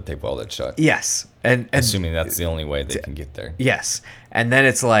door that they've welded shut. Yes, and Assuming that's the only way they can get there. yes, and then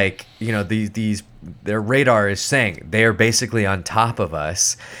it's like, you know, their radar is saying they are basically on top of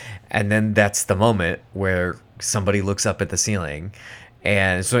us, and then that's the moment where somebody looks up at the ceiling,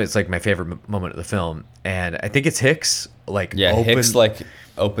 and so it's like my favorite moment of the film, and I think it's Hicks, like Yeah, open, Hicks like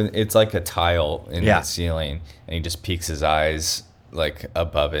open. It's like a tile in Yeah. the ceiling, and he just peeks his eyes like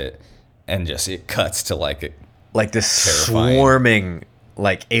above it, and just it cuts to like this terrifying. swarming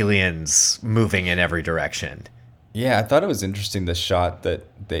like aliens moving in every direction. Yeah, I thought it was interesting the shot that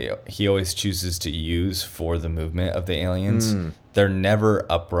he always chooses to use for the movement of the aliens. They're never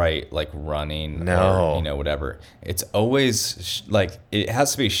upright, like running No. or whatever. It's always like it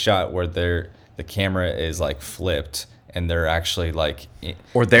has to be shot where the camera is like flipped and they're actually like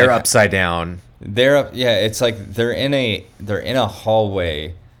Or they're like, upside down. They're up. Yeah, it's like they're in a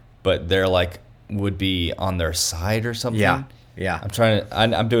hallway, but they're like would be on their side or something. Yeah. Yeah.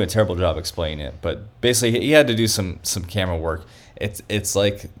 I'm doing a terrible job explaining it, but basically he had to do some camera work. It's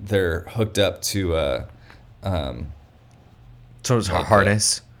like they're hooked up to So it's like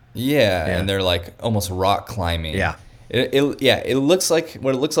harness. yeah, Yeah. and they're like almost rock climbing. Yeah. It looks like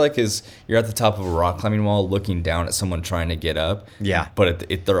what it looks like is you're at the top of a rock climbing wall looking down at someone trying to get up. Yeah. But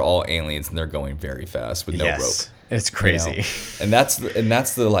they're all aliens and they're going very fast with no rope. It's you know? crazy. And that's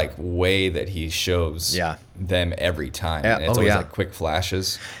the like way that he shows Yeah. them every time. Yeah, And it's oh, always yeah. like quick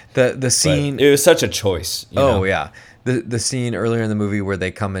flashes. The But scene. it was such a choice. You know? Yeah. The scene earlier in the movie where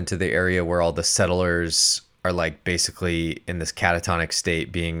they come into the area where all the settlers are like basically in this catatonic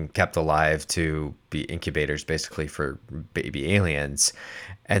state, being kept alive to be incubators basically for baby aliens,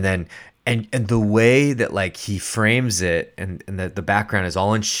 and then and the way that like he frames it, and the background is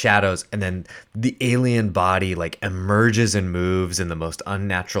all in shadows, and then the alien body like emerges and moves in the most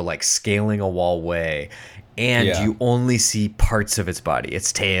unnatural, like scaling a wall way, and Yeah. you only see parts of its body,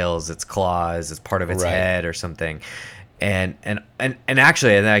 its tails, its claws, it's part of its Right. head or something, and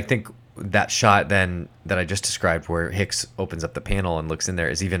actually, and I think that shot then that I just described, where Hicks opens up the panel and looks in there,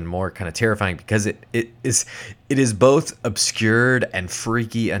 is even more kind of terrifying, because it is both obscured and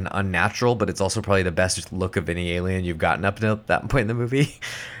freaky and unnatural, but it's also probably the best look of any alien you've gotten up to that point in the movie.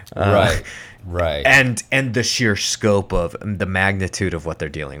 Right. And the sheer scope of the magnitude of what they're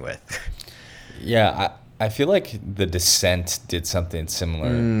dealing with. Yeah, I feel like The Descent did something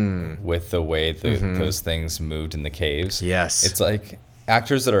similar with the way those things moved in the caves. Yes. It's like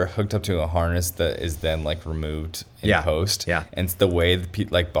actors that are hooked up to a harness that is then like removed in post. Yeah. And it's the way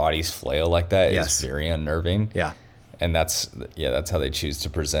like bodies flail like that Yes. is very unnerving. Yeah. And that's how they choose to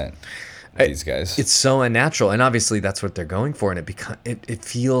present these guys. It's so unnatural, and obviously that's what they're going for, and it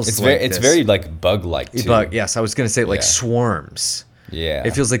feels it's very like bug-like too. Yes, I was gonna say, like, Yeah. swarms. Yeah.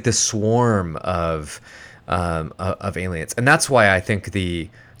 It feels like this swarm of aliens, and that's why I think the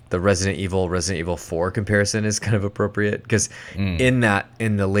Resident Evil 4 comparison is kind of appropriate, because in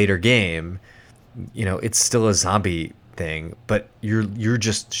the later game, it's still a zombie thing, but you're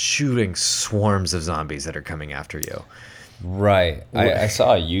just shooting swarms of zombies that are coming after you. Right. I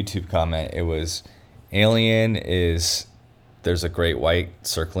saw a YouTube comment. It was, alien is, there's a great white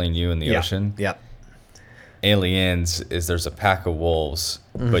circling you in the ocean. Yeah. Aliens is, there's a pack of wolves,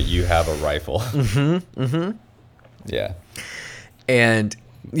 but you have a rifle. Yeah. And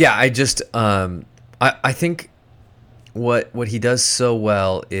yeah, I just I think what he does so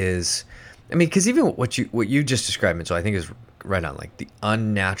well is, I mean, because even what you just described, Mitchell, I think is right on. Like the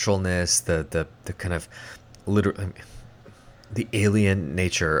unnaturalness, the kind of literal, the alien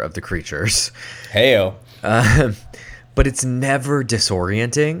nature of the creatures. Heyo. But it's never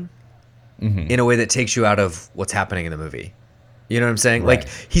disorienting in a way that takes you out of what's happening in the movie. You know what I'm saying? Right. Like,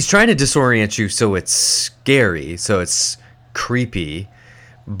 he's trying to disorient you so it's scary, so it's creepy,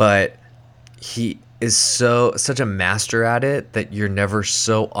 but he is such a master at it that you're never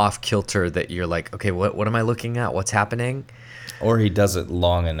so off kilter that you're like, okay, what am I looking at? What's happening? Or he does it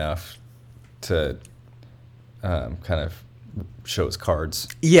long enough to kind of show his cards.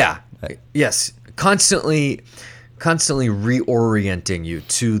 Yeah. Yes. Constantly reorienting you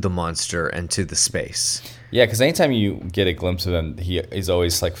to the monster and to the space. Yeah, because anytime you get a glimpse of him, he's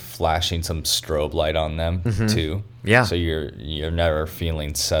always like flashing some strobe light on them too. Yeah. So you're never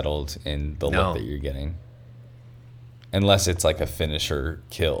feeling settled in the look that you're getting, unless it's like a finisher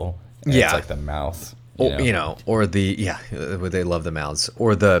kill. And Yeah. It's like the mouth. Or the where they love the mouths,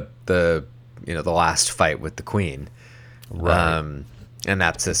 or the the last fight with the queen, Right. And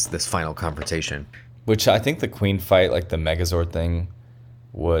that's this final confrontation. Which I think the queen fight, like the Megazord thing,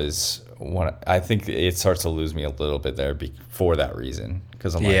 was one. I think it starts to lose me a little bit there for that reason,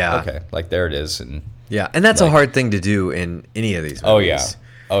 because I'm like, okay, like there it is, and that's a hard thing to do in any of these movies.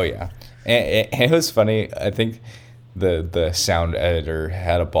 Oh yeah, and it was funny. I think the sound editor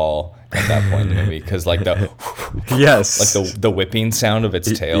had a ball at that point in the movie, because like the yes, like the whipping sound of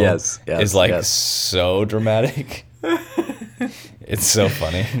its tail is like so dramatic. It's so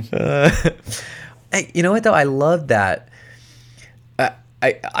funny. You know what though? I love that.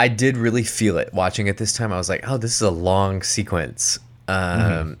 I did really feel it watching it this time. I was like, oh, this is a long sequence,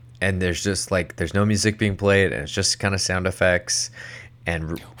 and there's just like there's no music being played, and it's just kind of sound effects,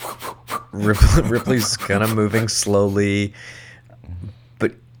 and Ripley's kind of moving slowly.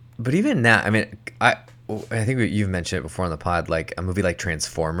 But even that, I mean, I think you've mentioned it before on the pod, like a movie like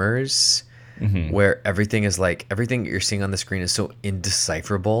Transformers, where everything you're seeing on the screen is so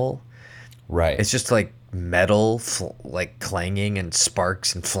indecipherable. Right. It's just like metal, like clanging and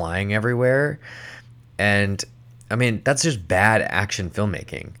sparks and flying everywhere. And I mean, that's just bad action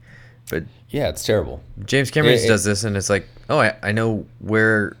filmmaking. But yeah, it's terrible. James Cameron does this, and it's like, oh, I know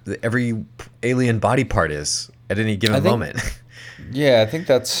where every alien body part is at any given moment. Yeah, I think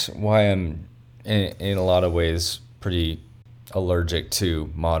that's why I'm in a lot of ways pretty allergic to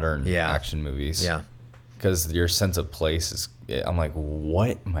modern action movies. Yeah. Because your sense of place is, I'm like,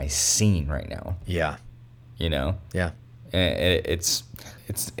 what am I seeing right now? Yeah. Yeah. And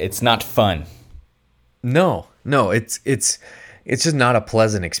it's not fun. No, it's just not a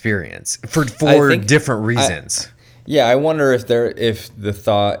pleasant experience for different reasons. I wonder if the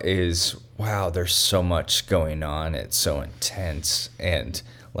thought is, wow, there's so much going on. It's so intense, and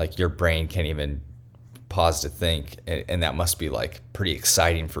like your brain can't even pause to think, and that must be like pretty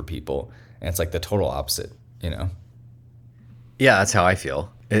exciting for people. And it's like the total opposite, Yeah, that's how I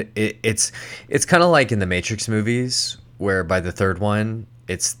feel. It's kind of like in the Matrix movies, where by the third one,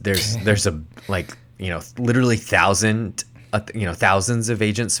 there's a like literally 1,000 thousands of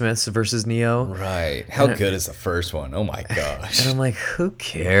Agent Smiths versus Neo. Right. How good is the first one? Oh my gosh. And I'm like, who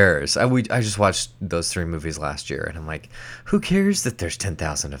cares? I just watched those 3 movies last year, and I'm like, who cares that there's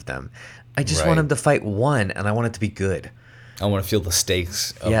 10,000 of them? I just want Right. them to fight one, and I want it to be good. I want to feel the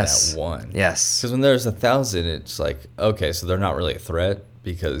stakes of Yes. that one. Yes. Because when there's 1,000, it's like, okay, so they're not really a threat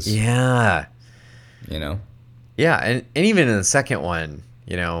because, Yeah. you know, Yeah, and even in the second one,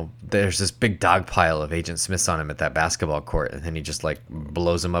 there's this big dog pile of Agent Smiths on him at that basketball court, and then he just like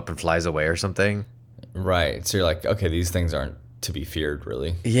blows him up and flies away or something. right. So you're like, okay, these things aren't to be feared,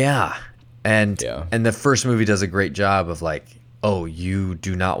 really. Yeah. And Yeah. and the first movie does a great job of like, oh, you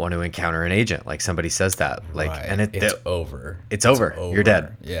do not want to encounter an agent. Like somebody says that. Like Right. and it's over. it's over. You're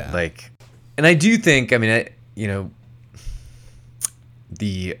dead. Yeah. Like, and I do think, I mean,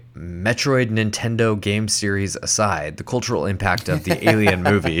 the Metroid Nintendo game series aside, the cultural impact of the Alien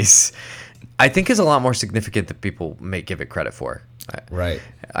movies, I think is a lot more significant than people may give it credit for. Right.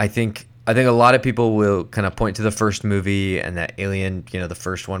 I think a lot of people will kind of point to the first movie and that Alien, the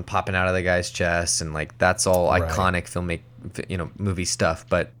first one popping out of the guy's chest, and like that's all Right. iconic movie stuff.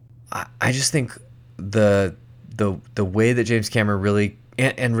 But I just think the way that James Cameron really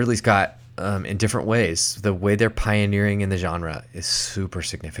and Ridley Scott, in different ways, the way they're pioneering in the genre is super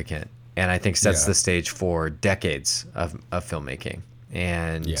significant, and I think sets Yeah. the stage for decades of filmmaking.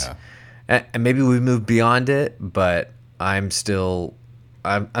 And Yeah. and maybe we've moved beyond it, but I'm still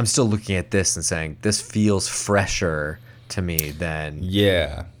looking at this and saying this feels fresher to me than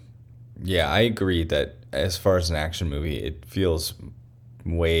Yeah. Yeah, I agree that as far as an action movie, it feels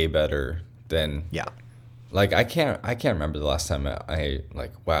way better than yeah. like I can't remember the last time I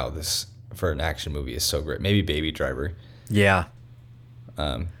like, wow, this for an action movie is so great. Maybe Baby Driver. Yeah.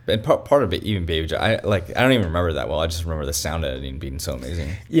 And part of it, even Baby Driver, I don't even remember that well. I just remember the sound editing being so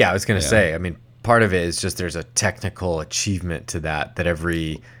amazing. Yeah, I was going to Yeah. say, I mean, part of it is just there's a technical achievement to that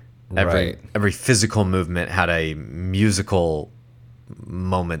every Right. physical movement had a musical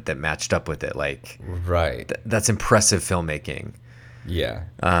moment that matched up with it. Like Right. that's impressive filmmaking. Yeah.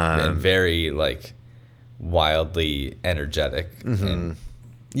 And very like wildly energetic and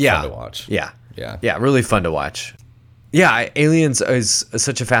Yeah. fun to watch. Yeah. Yeah. Yeah, really fun to watch. Yeah, Aliens is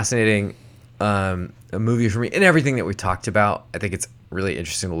such a fascinating a movie for me, and everything that we talked about. I think it's really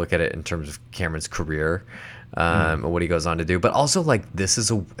interesting to look at it in terms of Cameron's career, and what he goes on to do. But also, like, this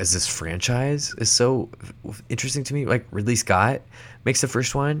franchise is so interesting to me. Like, Ridley Scott makes the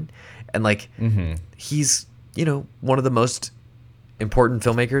first one, and like he's one of the most important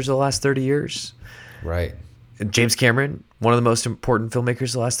filmmakers of the last 30 years. Right. James Cameron, one of the most important filmmakers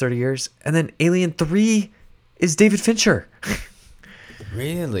of the last 30 years. And then Alien 3 is David Fincher.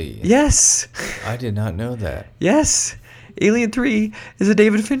 Really? Yes. I did not know that. Yes. Alien 3 is a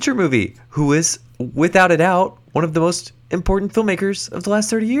David Fincher movie who is, without a doubt, one of the most important filmmakers of the last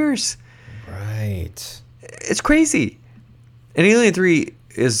 30 years. Right. It's crazy. And Alien 3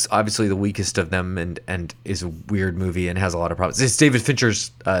 is obviously the weakest of them and is a weird movie and has a lot of problems. It's David Fincher's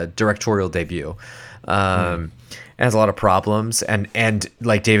directorial debut. And has a lot of problems, and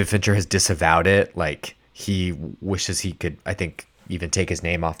like David Fincher has disavowed it. Like he wishes he could, I think, even take his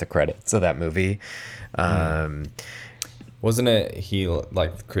name off the credits of that movie. Wasn't it he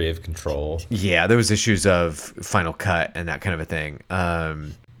like creative control? Yeah, there was issues of Final Cut and that kind of a thing. I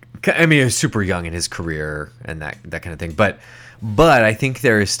mean, he was super young in his career and that kind of thing. But I think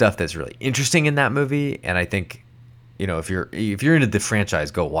there is stuff that's really interesting in that movie, and I think, if you're into the franchise,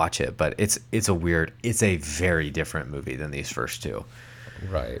 go watch it. But it's a very different movie than these first two.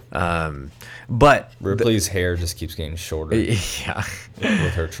 Right. But Ripley's hair just keeps getting shorter yeah.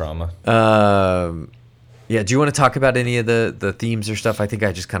 with her trauma. Yeah. Do you want to talk about any of the themes or stuff? I think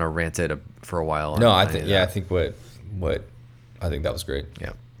I just kind of ranted for a while. No, on I think any of I that. think what I think that was great.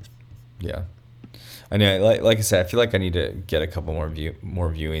 Yeah. Yeah. I know, like I said, I feel like I need to get a couple more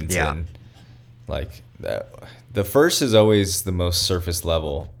viewings Yeah. in. Like the first is always the most surface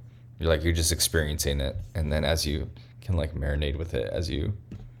level. You're just experiencing it, and then as you can like marinate with it, as you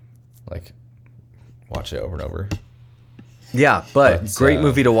like watch it over and over. Yeah, but But, great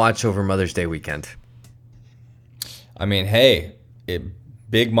movie to watch over Mother's Day weekend. I mean, hey,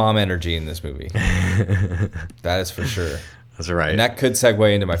 big mom energy in this movie. That is for sure. That's right. And that could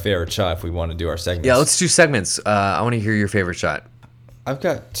segue into my favorite shot if we want to do our segments. Yeah, let's do segments. I want to hear your favorite shot. I've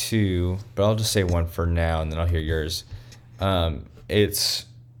got two, but I'll just say one for now, and then I'll hear yours. It's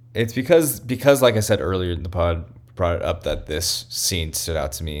because like I said earlier in the pod, brought it up that this scene stood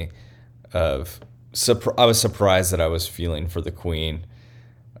out to me. I was surprised that I was feeling for the Queen,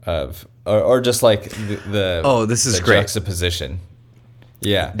 or just like the This is the great. juxtaposition.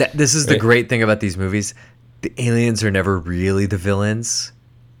 Yeah, This is the Right. great thing about these movies. the aliens are never really the villains.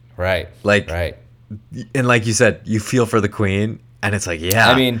 Right. Like, right. And like you said, you feel for the queen, and it's like, yeah.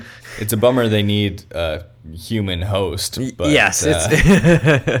 I mean, it's a bummer they need a human host. But, yes, it's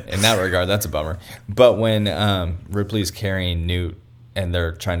in that regard, that's a bummer. But when Ripley's carrying Newt and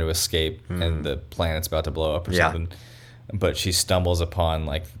they're trying to escape, and the planet's about to blow up or something, but she stumbles upon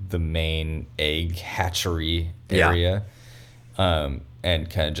like the main egg hatchery area, and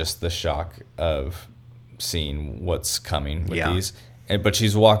kind of just the shock of seeing what's coming with these. But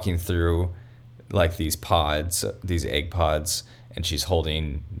she's walking through like these pods, these egg pods, and she's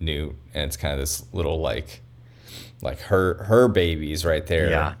holding Newt, and it's kind of this little like her baby's right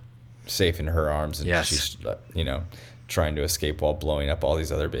there, safe in her arms, and she's trying to escape while blowing up all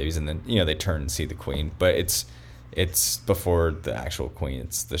these other babies, and then they turn and see the queen, but it's before the actual queen.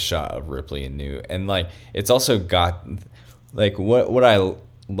 It's the shot of Ripley and Newt, and like it's also got like what I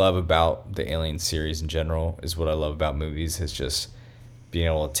love about the Alien series in general is what I love about movies is just being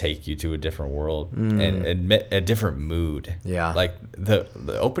able to take you to a different world and admit a different mood. Yeah. Like the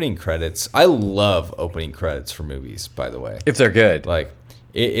opening credits. I love opening credits for movies, by the way. If they're good. Like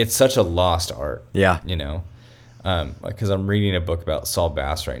it's such a lost art. Yeah. Because I'm reading a book about Saul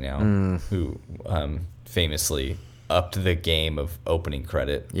Bass right now, who famously upped the game of opening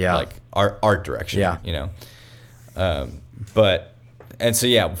credit. Yeah. Like art direction. Yeah. For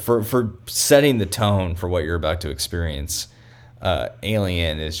setting the tone for what you're about to experience,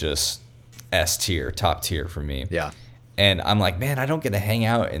 Alien is just S tier, top tier for me. Yeah. And I'm like, man, I don't get to hang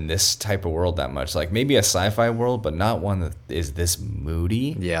out in this type of world that much. Like maybe a sci-fi world, but not one that is this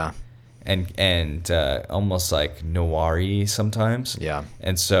moody. Yeah. And almost like noir-y sometimes. Yeah.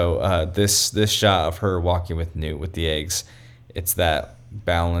 And so this shot of her walking with Newt with the eggs, it's that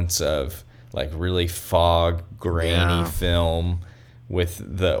balance of like really fog, grainy film with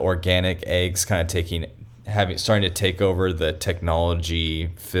the organic eggs kind of starting to take over the technology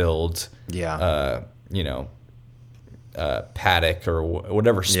filled paddock or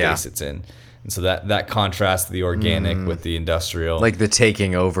whatever space it's in. And so that contrasts the organic with the industrial, like the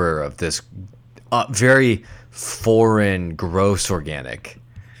taking over of this very foreign, gross organic.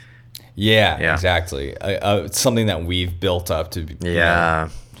 Yeah. Exactly. Something that we've built up to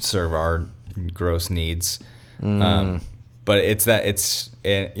serve our gross needs. But it's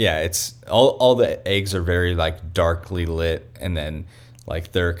all the eggs are very like darkly lit, and then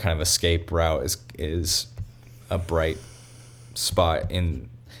like their kind of escape route is a bright spot in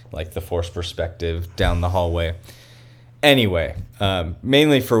like the forced perspective down the hallway. Anyway,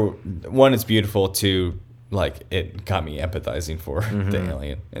 mainly for one, it's beautiful. Two, like it got me empathizing for the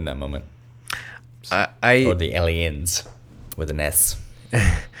alien in that moment. Or the aliens with an S.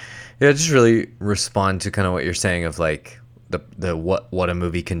 Yeah, just really respond to kind of what you're saying of like the what a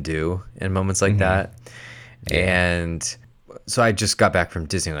movie can do in moments like that. Yeah. And so I just got back from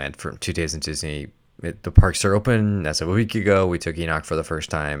Disneyland for 2 days in Disney. The parks are open. As of a week ago, we took Enoch for the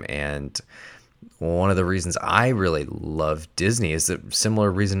first time, and one of the reasons I really love Disney is the similar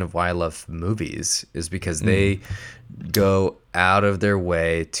reason of why I love movies is because they go out of their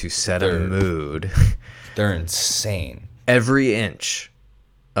way to set a mood. They're insane. Every inch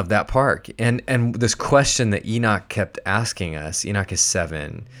of that park. And this question that Enoch kept asking us, Enoch is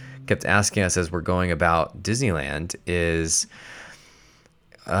 7, kept asking us as we're going about Disneyland is,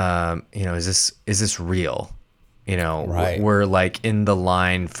 is this real? Right. We're like in the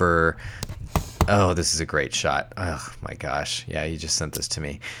line for, oh, this is a great shot. Oh my gosh. Yeah. You just sent this to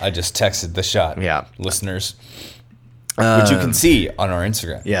me. I just texted the shot. Yeah. Listeners, which you can see on our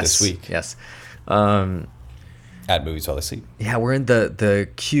Instagram this week. Yes. At Movies While They Sleep. Yeah, we're in the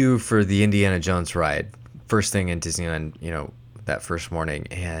queue for the Indiana Jones ride. First thing in Disneyland, that first morning,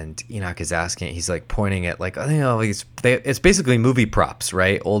 and Enoch is asking. He's like pointing at like it's basically movie props,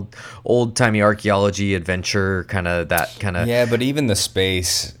 right? Old timey archaeology, adventure, kind of that kind of. Yeah, but even the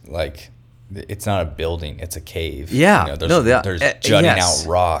space, like it's not a building; it's a cave. Yeah, there's jutting out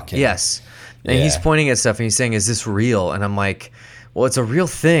rock. And he's pointing at stuff and he's saying, "Is this real?" And I'm like, well, it's a real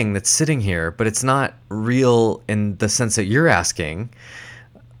thing that's sitting here, but it's not real in the sense that you're asking.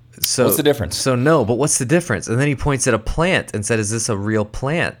 So what's the difference? So no, but what's the difference? And then he points at a plant and said, "Is this a real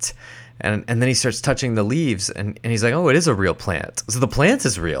plant?" And then he starts touching the leaves and he's like, "Oh, it is a real plant." So the plant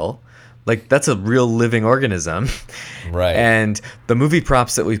is real. Like that's a real living organism. Right. And the movie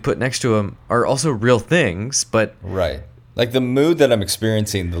props that we put next to him are also real things, but right. Like the mood that I'm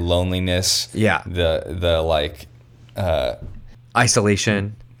experiencing, the loneliness, the like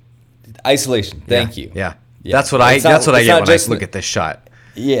isolation. Thank you. Yeah. That's what I get when I look at this shot.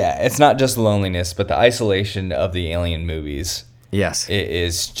 Yeah, it's not just loneliness, but the isolation of the alien movies. Yes. It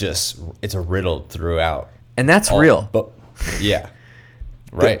is just, it's riddled throughout. And that's real. But yeah,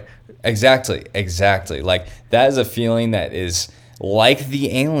 right. Exactly. Like that is a feeling that is like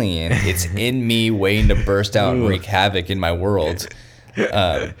the alien. It's in me waiting to burst out and wreak havoc in my world.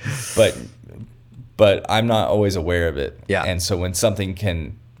 But I'm not always aware of it. Yeah. And so when something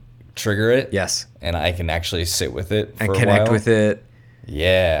can trigger it, Yes. and I can actually sit with it for And a connect while, with it.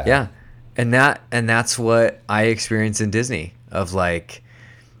 Yeah. Yeah. And that's what I experience in Disney, of like,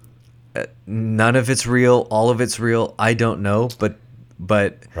 none of it's real, all of it's real. I don't know, but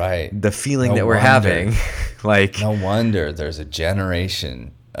Right. the feeling No that we're wonder. having, like, No wonder there's a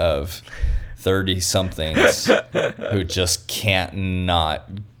generation of 30-somethings who just can't not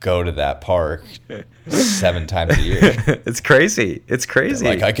go to that park 7 times a year. it's crazy. It's crazy.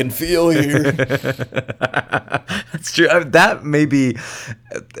 Like, I can feel here. That's true. That may be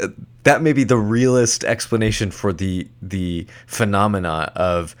the realest explanation for the phenomena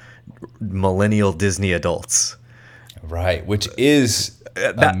of millennial Disney adults. Right, which is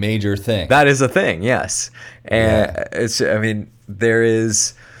a major thing. That is a thing, yes. And there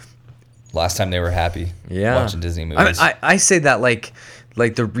is. Last time they were happy watching Disney I mean, movies. I say that like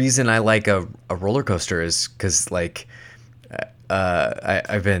the reason I like a roller coaster is because like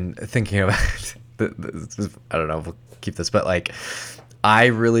I've been thinking about I don't know if we'll keep this, but like I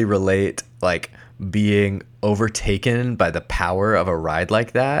really relate like being overtaken by the power of a ride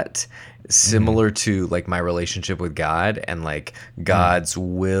like that, similar to like my relationship with God and like God's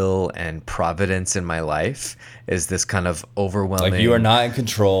will and providence in my life is this kind of overwhelming. Like, you are not in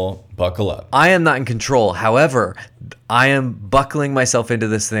control. Buckle up. I am not in control. However, I am buckling myself into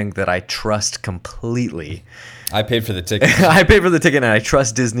this thing that I trust completely. I paid for the ticket. I pay for the ticket and I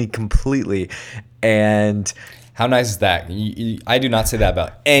trust Disney completely. And How nice is that? I do not say that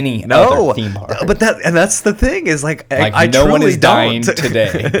about any no, other theme park. but that's the thing is like Like, I no truly one is dying don't.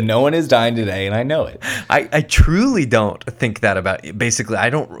 today. No one is dying today, and I know it. I truly don't think that about basically. I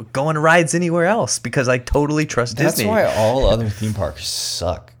don't go on rides anywhere else because I totally trust That's Disney. why all other theme parks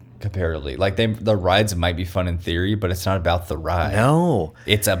suck comparatively. Like, the rides might be fun in theory, but it's not about the ride. No.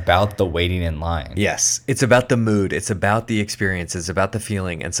 It's about the waiting in line. Yes, it's about the mood. It's about the experience. It's about the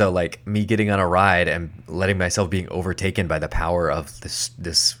feeling. And so, like me getting on a ride and letting myself being overtaken by the power of this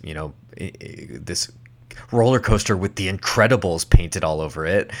roller coaster with the Incredibles painted all over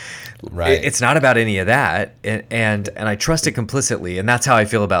it. Right. It's not about any of that, and I trust it complicitly, and that's how I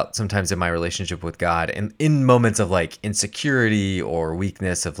feel about sometimes in my relationship with God, and in moments of like insecurity or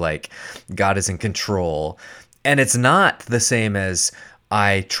weakness of like God is in control, and it's not the same as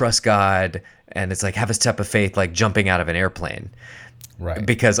I trust God and it's like have a step of faith like jumping out of an airplane. Right.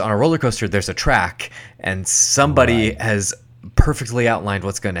 Because on a roller coaster, there's a track and somebody has perfectly outlined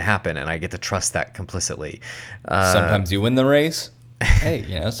what's going to happen, and I get to trust that complicitly. Sometimes you win the race. Hey,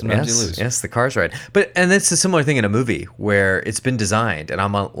 sometimes you lose. Yes, the cars ride. And it's a similar thing in a movie where it's been designed, and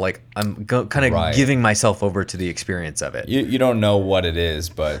I'm kind of Right. giving myself over to the experience of it. You don't know what it is,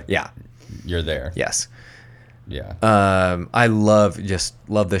 but Yeah. you're there. Yes. Yeah. I love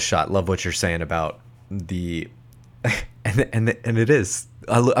this shot. Love what you're saying about the, and it is.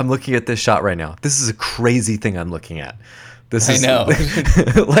 I'm looking at this shot right now. This is a crazy thing I'm looking at. I know.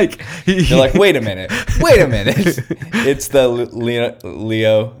 Like You're like, wait a minute. It's the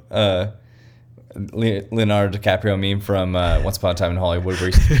Leonardo DiCaprio meme from Once Upon a Time in Hollywood, where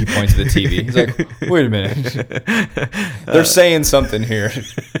he points to the TV. He's like, wait a minute. They're saying something here.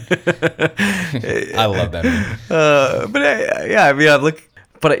 I love that meme.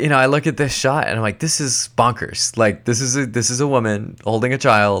 I look at this shot and I'm like, this is bonkers. Like this is a woman holding a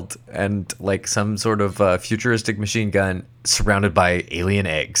child and like some sort of futuristic machine gun surrounded by alien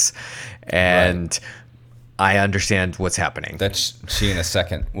eggs, and I understand what's happening. That she in a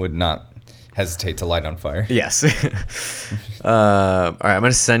second would not hesitate to light on fire. Yes. All right, I'm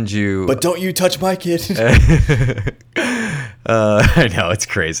gonna send you. But don't you touch my kid. I know, it's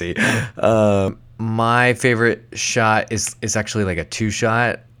crazy. My favorite shot is actually like a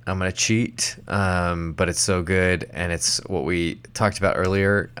 2-shot. I'm gonna cheat, but it's so good, and it's what we talked about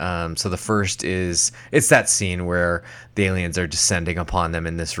earlier. So the first is it's that scene where the aliens are descending upon them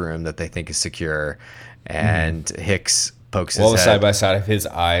in this room that they think is secure, and Hicks pokes his head. Side by side of his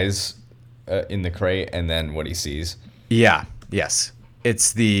eyes in the crate, and then what he sees. Yeah. Yes.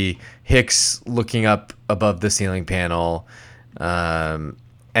 It's the Hicks looking up above the ceiling panel, and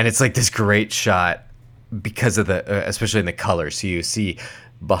it's like this great shot because of the, especially in the colors. So you see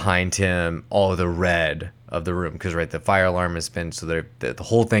behind him all of the red of the room because the fire alarm has been the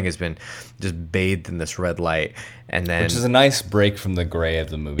whole thing has been just bathed in this red light, and then Which is a nice break from the gray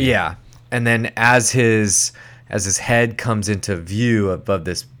of the movie. yeah, and then as his head comes into view above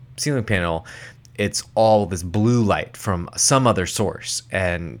this ceiling panel, it's all this blue light from some other source,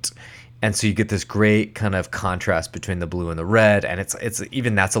 and so you get this great kind of contrast between the blue and the red, and it's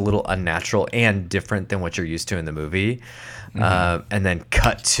even that's a little unnatural and different than what you're used to in the movie. And then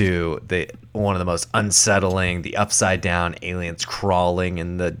cut to one of the most unsettling, the upside down aliens crawling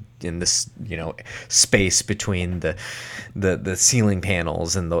in this space between the ceiling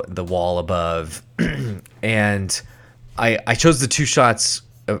panels and the wall above. And I chose the two shots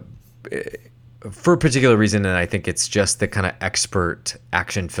for a particular reason, and I think it's just the kind of expert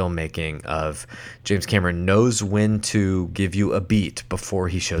action filmmaking of James Cameron knows when to give you a beat before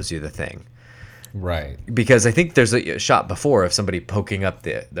he shows you the thing. Right. Because I think there's a shot before of somebody poking up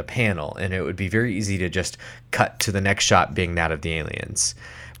the panel, and it would be very easy to just cut to the next shot being that of the aliens.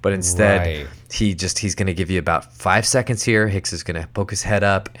 But instead, he's going to give you about 5 seconds here. Hicks is going to poke his head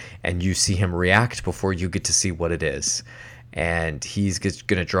up, and you see him react before you get to see what it is. And he's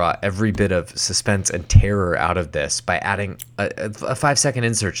going to draw every bit of suspense and terror out of this by adding a 5-second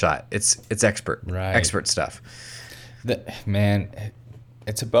insert shot. It's expert stuff. Man,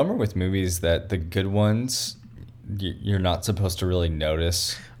 it's a bummer with movies that the good ones you're not supposed to really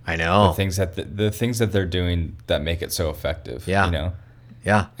notice. I know the things that they're doing that make it so effective. Yeah, you know.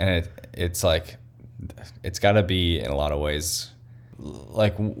 Yeah, and it's like it's got to be in a lot of ways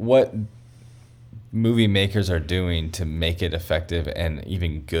like what movie makers are doing to make it effective and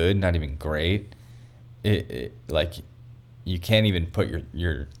even good, not even great. It like you can't even put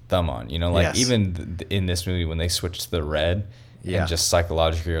your thumb on. You know, like yes. Even in this movie when they switch to the red. Yeah. And just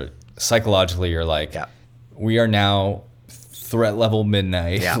psychologically, you're like, we are now threat level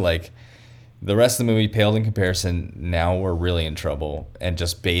midnight. Yeah. Like the rest of the movie paled in comparison. Now we're really in trouble, and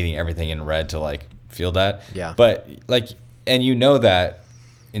just bathing everything in red to like feel that. Yeah. But like, and you know that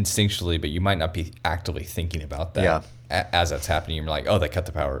instinctually, but you might not be actively thinking about that as that's happening. You're like, oh, they cut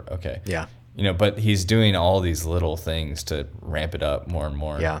the power. Okay. Yeah. You know, but he's doing all these little things to ramp it up more and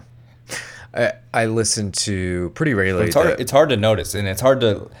more. Yeah. I listen to pretty regularly. It's hard to notice, and it's hard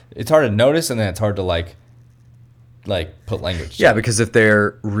to notice, and then it's hard to like put language. Yeah, because if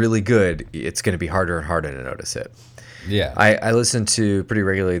they're really good, it's going to be harder and harder to notice it. Yeah, I listen to pretty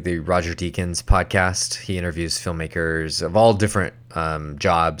regularly the Roger Deakins podcast. He interviews filmmakers of all different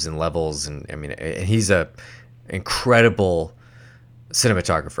jobs and levels, and I mean, he's a incredible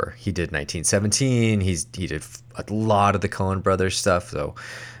cinematographer. He did 1917. He did a lot of the Coen Brothers stuff, so.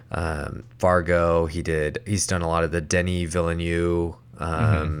 Fargo, he's done a lot of the Denis Villeneuve,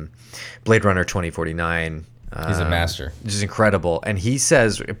 Blade Runner 2049. He's a master. Which is incredible. And he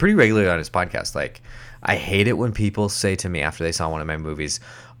says pretty regularly on his podcast, like, I hate it when people say to me after they saw one of my movies,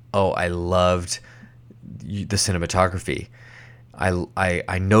 oh, I loved the cinematography.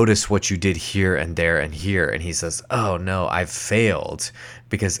 I noticed what you did here and there and here. And he says, oh no, I've failed.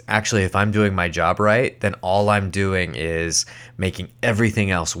 Because actually, if I'm doing my job right, then all I'm doing is making everything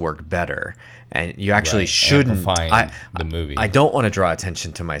else work better. And you actually shouldn't. The movie. I don't want to draw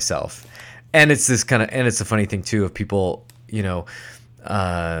attention to myself. And it's this kind of, and it's a funny thing too of people, thinking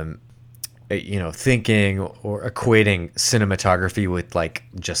or equating cinematography with like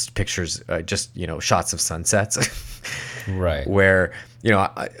just pictures, shots of sunsets. Right. Where,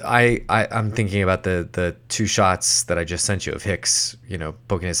 I'm thinking about the two shots that I just sent you of Hicks,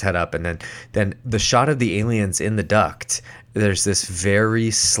 poking his head up, and then the shot of the aliens in the duct. There's this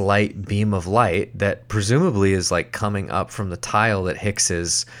very slight beam of light that presumably is like coming up from the tile that Hicks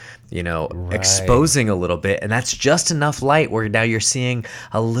is, exposing a little bit, and that's just enough light where now you're seeing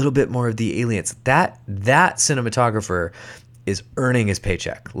a little bit more of the aliens. That cinematographer is earning his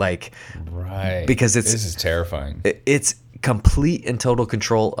paycheck, because this is terrifying. It's complete and total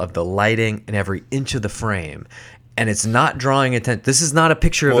control of the lighting and every inch of the frame, and it's not drawing attention. This is not a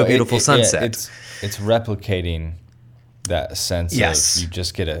picture of a beautiful sunset. It's replicating that sense of you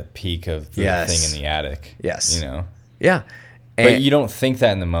just get a peek of the thing in the attic. Yes. Yeah. But you don't think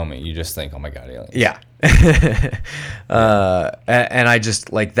that in the moment. You just think, oh my God, aliens. Yeah. And I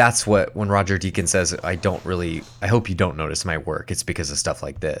just that's what, when Roger Deakins says, I hope you don't notice my work. It's because of stuff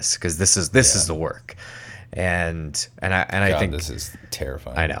like this, because this is the work. And I think this is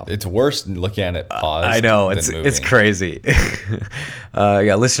terrifying. I know it's worse than looking at it paused. I know it's crazy.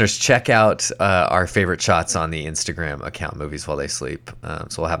 Listeners, check out our favorite shots on the Instagram account, Movies While They Sleep.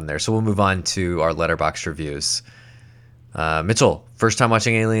 So we'll have them there. So we'll move on to our Letterboxd reviews. Mitchell, first time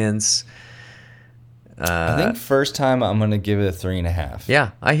watching Aliens. I think first time I'm gonna give it a 3.5.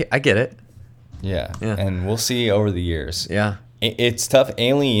 Yeah, I get it. Yeah, and we'll see over the years. Yeah, it's tough.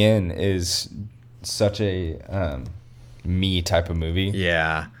 Alien is such a me type of movie.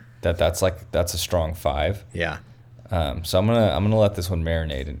 Yeah, that's a strong 5. Yeah. So I'm gonna let this one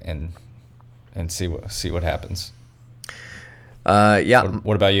marinate and and see what happens. Yeah.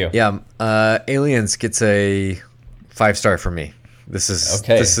 What about you? Yeah. Aliens gets a 5-star for me. This is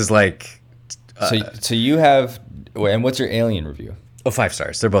Okay. This is like So you have, and what's your Alien review? 5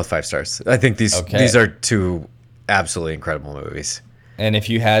 stars. They're both 5 stars. I think these are 2 absolutely incredible movies. And if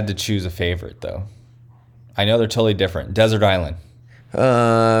you had to choose a favorite, though, I know they're totally different. Desert Island.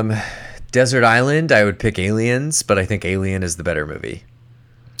 Desert Island, I would pick Aliens, but I think Alien is the better movie.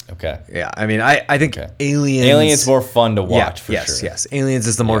 Okay. Yeah, I mean, I think Aliens. Alien's more fun to watch, for yes, sure. Yes, Aliens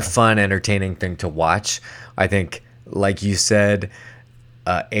is the more fun, entertaining thing to watch. I think, like you said,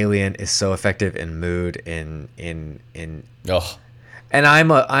 Alien is so effective in mood, in. Ugh. And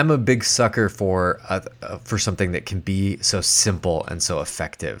I'm a big sucker for something that can be so simple and so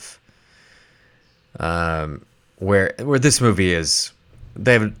effective. Where this movie is,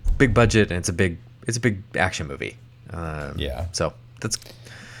 they have a big budget and it's a big action movie. So that's.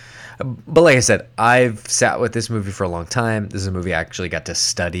 But like I said, I've sat with this movie for a long time. This is a movie I actually got to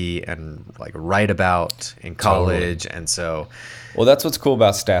study and like write about in college, and so. Well, that's what's cool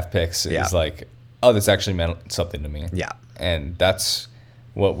about staff picks is Yeah. like, oh, this actually meant something to me. Yeah. And that's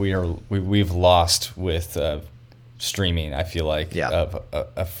what we've lost with streaming. I feel like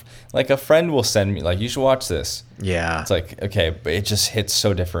like a friend will send me like, you should watch this. Yeah. It's like, okay, but it just hits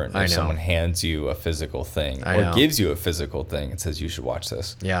so different I if know. someone hands you a physical thing I or know. gives you a physical thing and says you should watch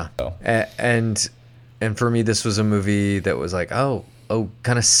this. Yeah. So. And for me, this was a movie that was like, oh,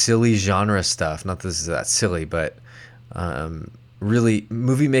 kind of silly genre stuff. Not that this is that silly, but really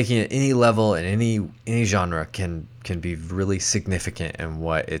movie making at any level and any genre can be really significant in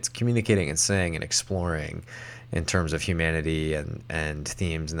what it's communicating and saying and exploring in terms of humanity and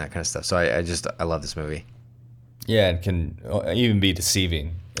themes and that kind of stuff. So I love this movie. Yeah, and can even be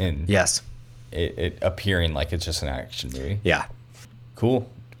deceiving in Yes. it appearing like it's just an action movie. Yeah. Cool.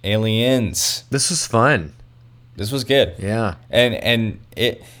 Aliens. This was fun. This was good. Yeah. And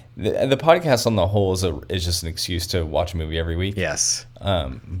the podcast on the whole is just an excuse to watch a movie every week. Yes.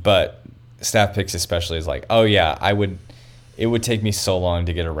 But staff picks especially is like, oh yeah, it would take me so long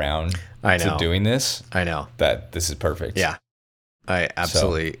to get around to doing this. I know. That this is perfect. Yeah. I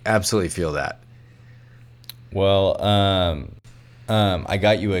absolutely feel that. Well, I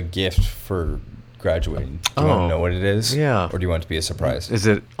got you a gift for graduating. Do you want to know what it is? Yeah. Or do you want it to be a surprise? Is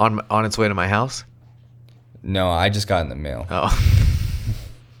it on its way to my house? No, I just got it in the mail. Oh.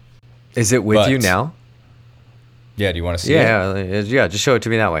 Is it with you now? Yeah, do you want to see it? Yeah, just show it to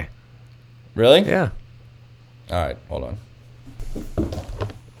me that way. Really? Yeah. All right, hold on.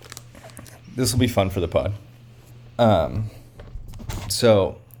 This will be fun for the pod.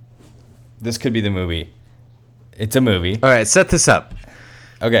 So this could be the movie. It's a movie. All right, set this up.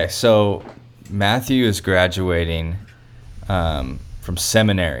 Okay, so Matthew is graduating from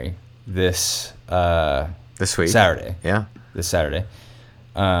seminary this week. Saturday. Yeah. This Saturday.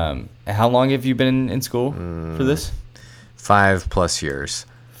 How long have you been in school for this? 5+ years.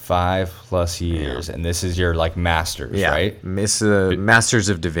 5+ years, and this is your like master's, right? It's Masters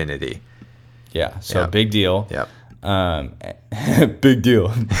of Divinity. Yeah, so big deal. Yep. Big deal.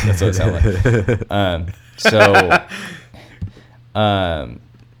 That's what it sounds like.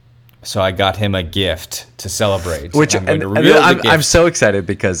 So I got him a gift to celebrate. Which I'm going to reveal the gift. I'm so excited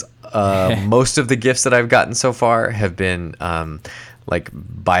because most of the gifts that I've gotten so far have been like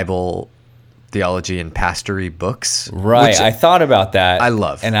Bible theology and pastory books. Right. Which I thought about that. I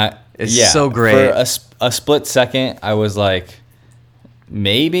love. And it's so great. For a split second, I was like,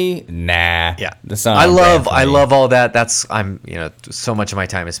 maybe, nah. Yeah. That's not I on brand for me. love all that. So much of my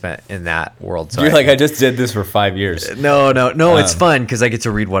time is spent in that world. So You're like, I just did this for 5 years. No, it's fun because I get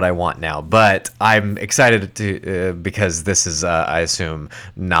to read what I want now. But I'm excited to because this is, I assume,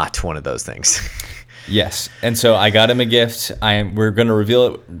 not one of those things. Yes. And so I got him a gift. We're going to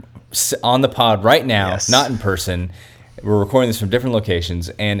reveal it on the pod right now, not in person. We're recording this from different locations,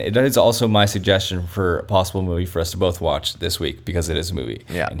 and it is also my suggestion for a possible movie for us to both watch this week because it is a movie.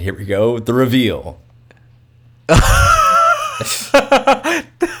 Yeah. And here we go, the reveal.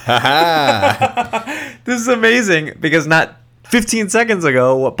 This is amazing because not 15 seconds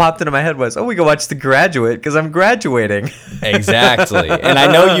ago, what popped into my head was, we can watch The Graduate because I'm graduating. Exactly. And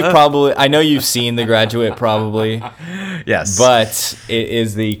I know you've seen The Graduate probably. Yes. But it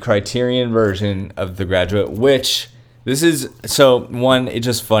is the Criterion version of The Graduate, which this is, so one, it's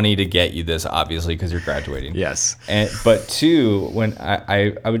just funny to get you this, obviously, because you're graduating. Yes. But two, when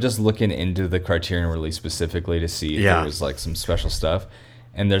I was just looking into the Criterion release specifically to see if there was like some special stuff.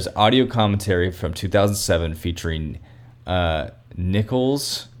 And there's audio commentary from 2007 featuring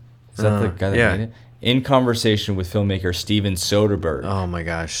Nichols. Is that the guy that made it? in conversation with filmmaker Steven Soderbergh. Oh my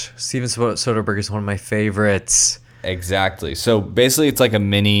gosh, Steven Soderbergh is one of my favorites. Exactly. So basically, it's like a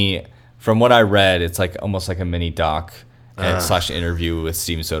mini. From what I read, it's like almost like a mini doc slash interview with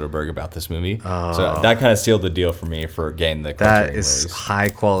Steven Soderbergh about this movie. So that kind of sealed the deal for me for getting the That Criterion is release. high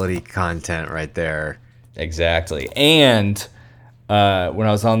quality content right there. Exactly. And when I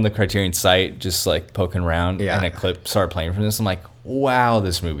was on the Criterion site, just like poking around, Yeah. and a clip started playing from this, I'm like, wow,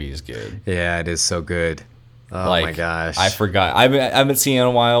 this movie is good. Yeah, it is so good. Oh Like, my gosh. I forgot. I haven't seen it in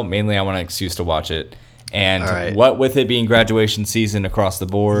a while. Mainly, I want an excuse to watch it. And All right. what with it being graduation season across the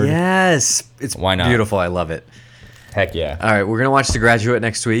board, Yes, it's Why not? beautiful. I love it. heck yeah. All right, we're gonna watch The Graduate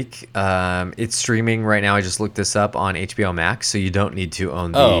next week. It's streaming right now. I just looked this up on HBO Max, so you don't need to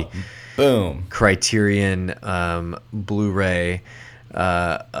own the Oh, boom. Criterion Blu-ray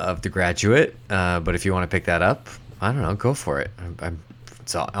of The Graduate. But if you want to pick that up, I don't know, go for it.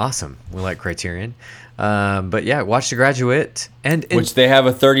 It's awesome. We like Criterion. But yeah, watch The Graduate, and Which they have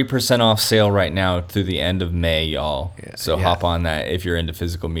a 30% off sale right now through the end of May, y'all. So yeah. hop on that if you're into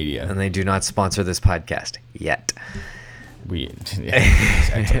physical media. and they do not sponsor this podcast yet.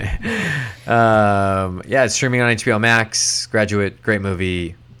 Exactly. Yeah, it's streaming on HBO Max. Graduate, great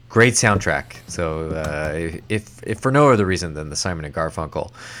movie, great soundtrack. So if for no other reason than the Simon and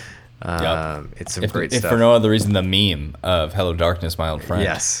Garfunkel, it's some great if stuff. for no other reason, the meme of "Hello Darkness, My Old Friend."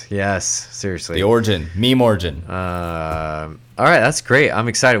 Yes, seriously. The origin, meme origin. All right, that's great. I'm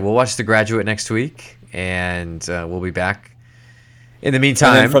excited. We'll watch The Graduate next week, and we'll be back. In the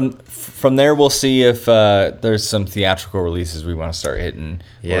meantime, And then from there, we'll see if there's some theatrical releases we want to start hitting,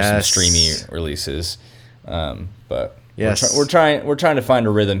 or some Yes. streamy releases. But Yes. we're trying to find a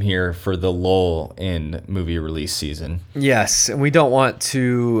rhythm here for the lull in movie release season. yes, and we don't want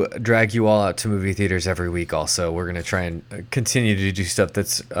to drag you all out to movie theaters every week. Also, we're going to try and continue to do stuff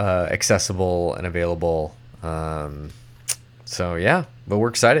that's accessible and available. So yeah, but we're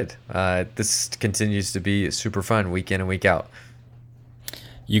excited. This continues to be super fun week in and week out.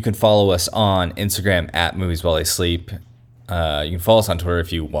 You can follow us on Instagram at Movies While I Sleep. You can follow us on Twitter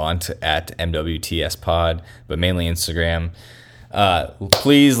if you want at MWTS Pod, but mainly Instagram.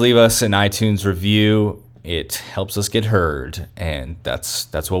 Please leave us an iTunes review. It helps us get heard, and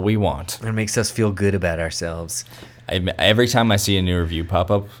that's what we want. It makes us feel good about ourselves. Every time I see a new review pop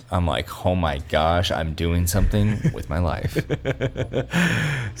up, I'm like, oh my gosh, I'm doing something with my life.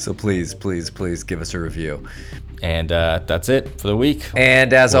 So please give us a review. And that's it for the week.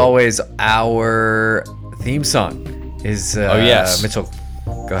 And as always, our theme song is yes. Mitchell.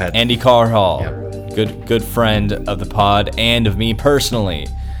 Go ahead. Andy Carhall, good friend of the pod and of me personally.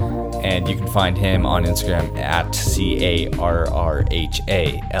 And you can find him on Instagram at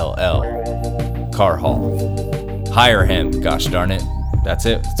CARRHALL. Carhall. Hire him, gosh darn it. That's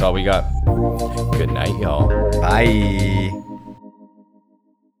it. That's all we got. Good night, y'all. Bye.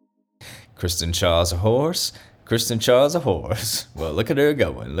 Kristen Shaw's a horse. Kristen Shaw's a horse. Well, look at her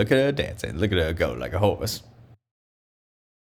going. Look at her dancing. Look at her go like a horse.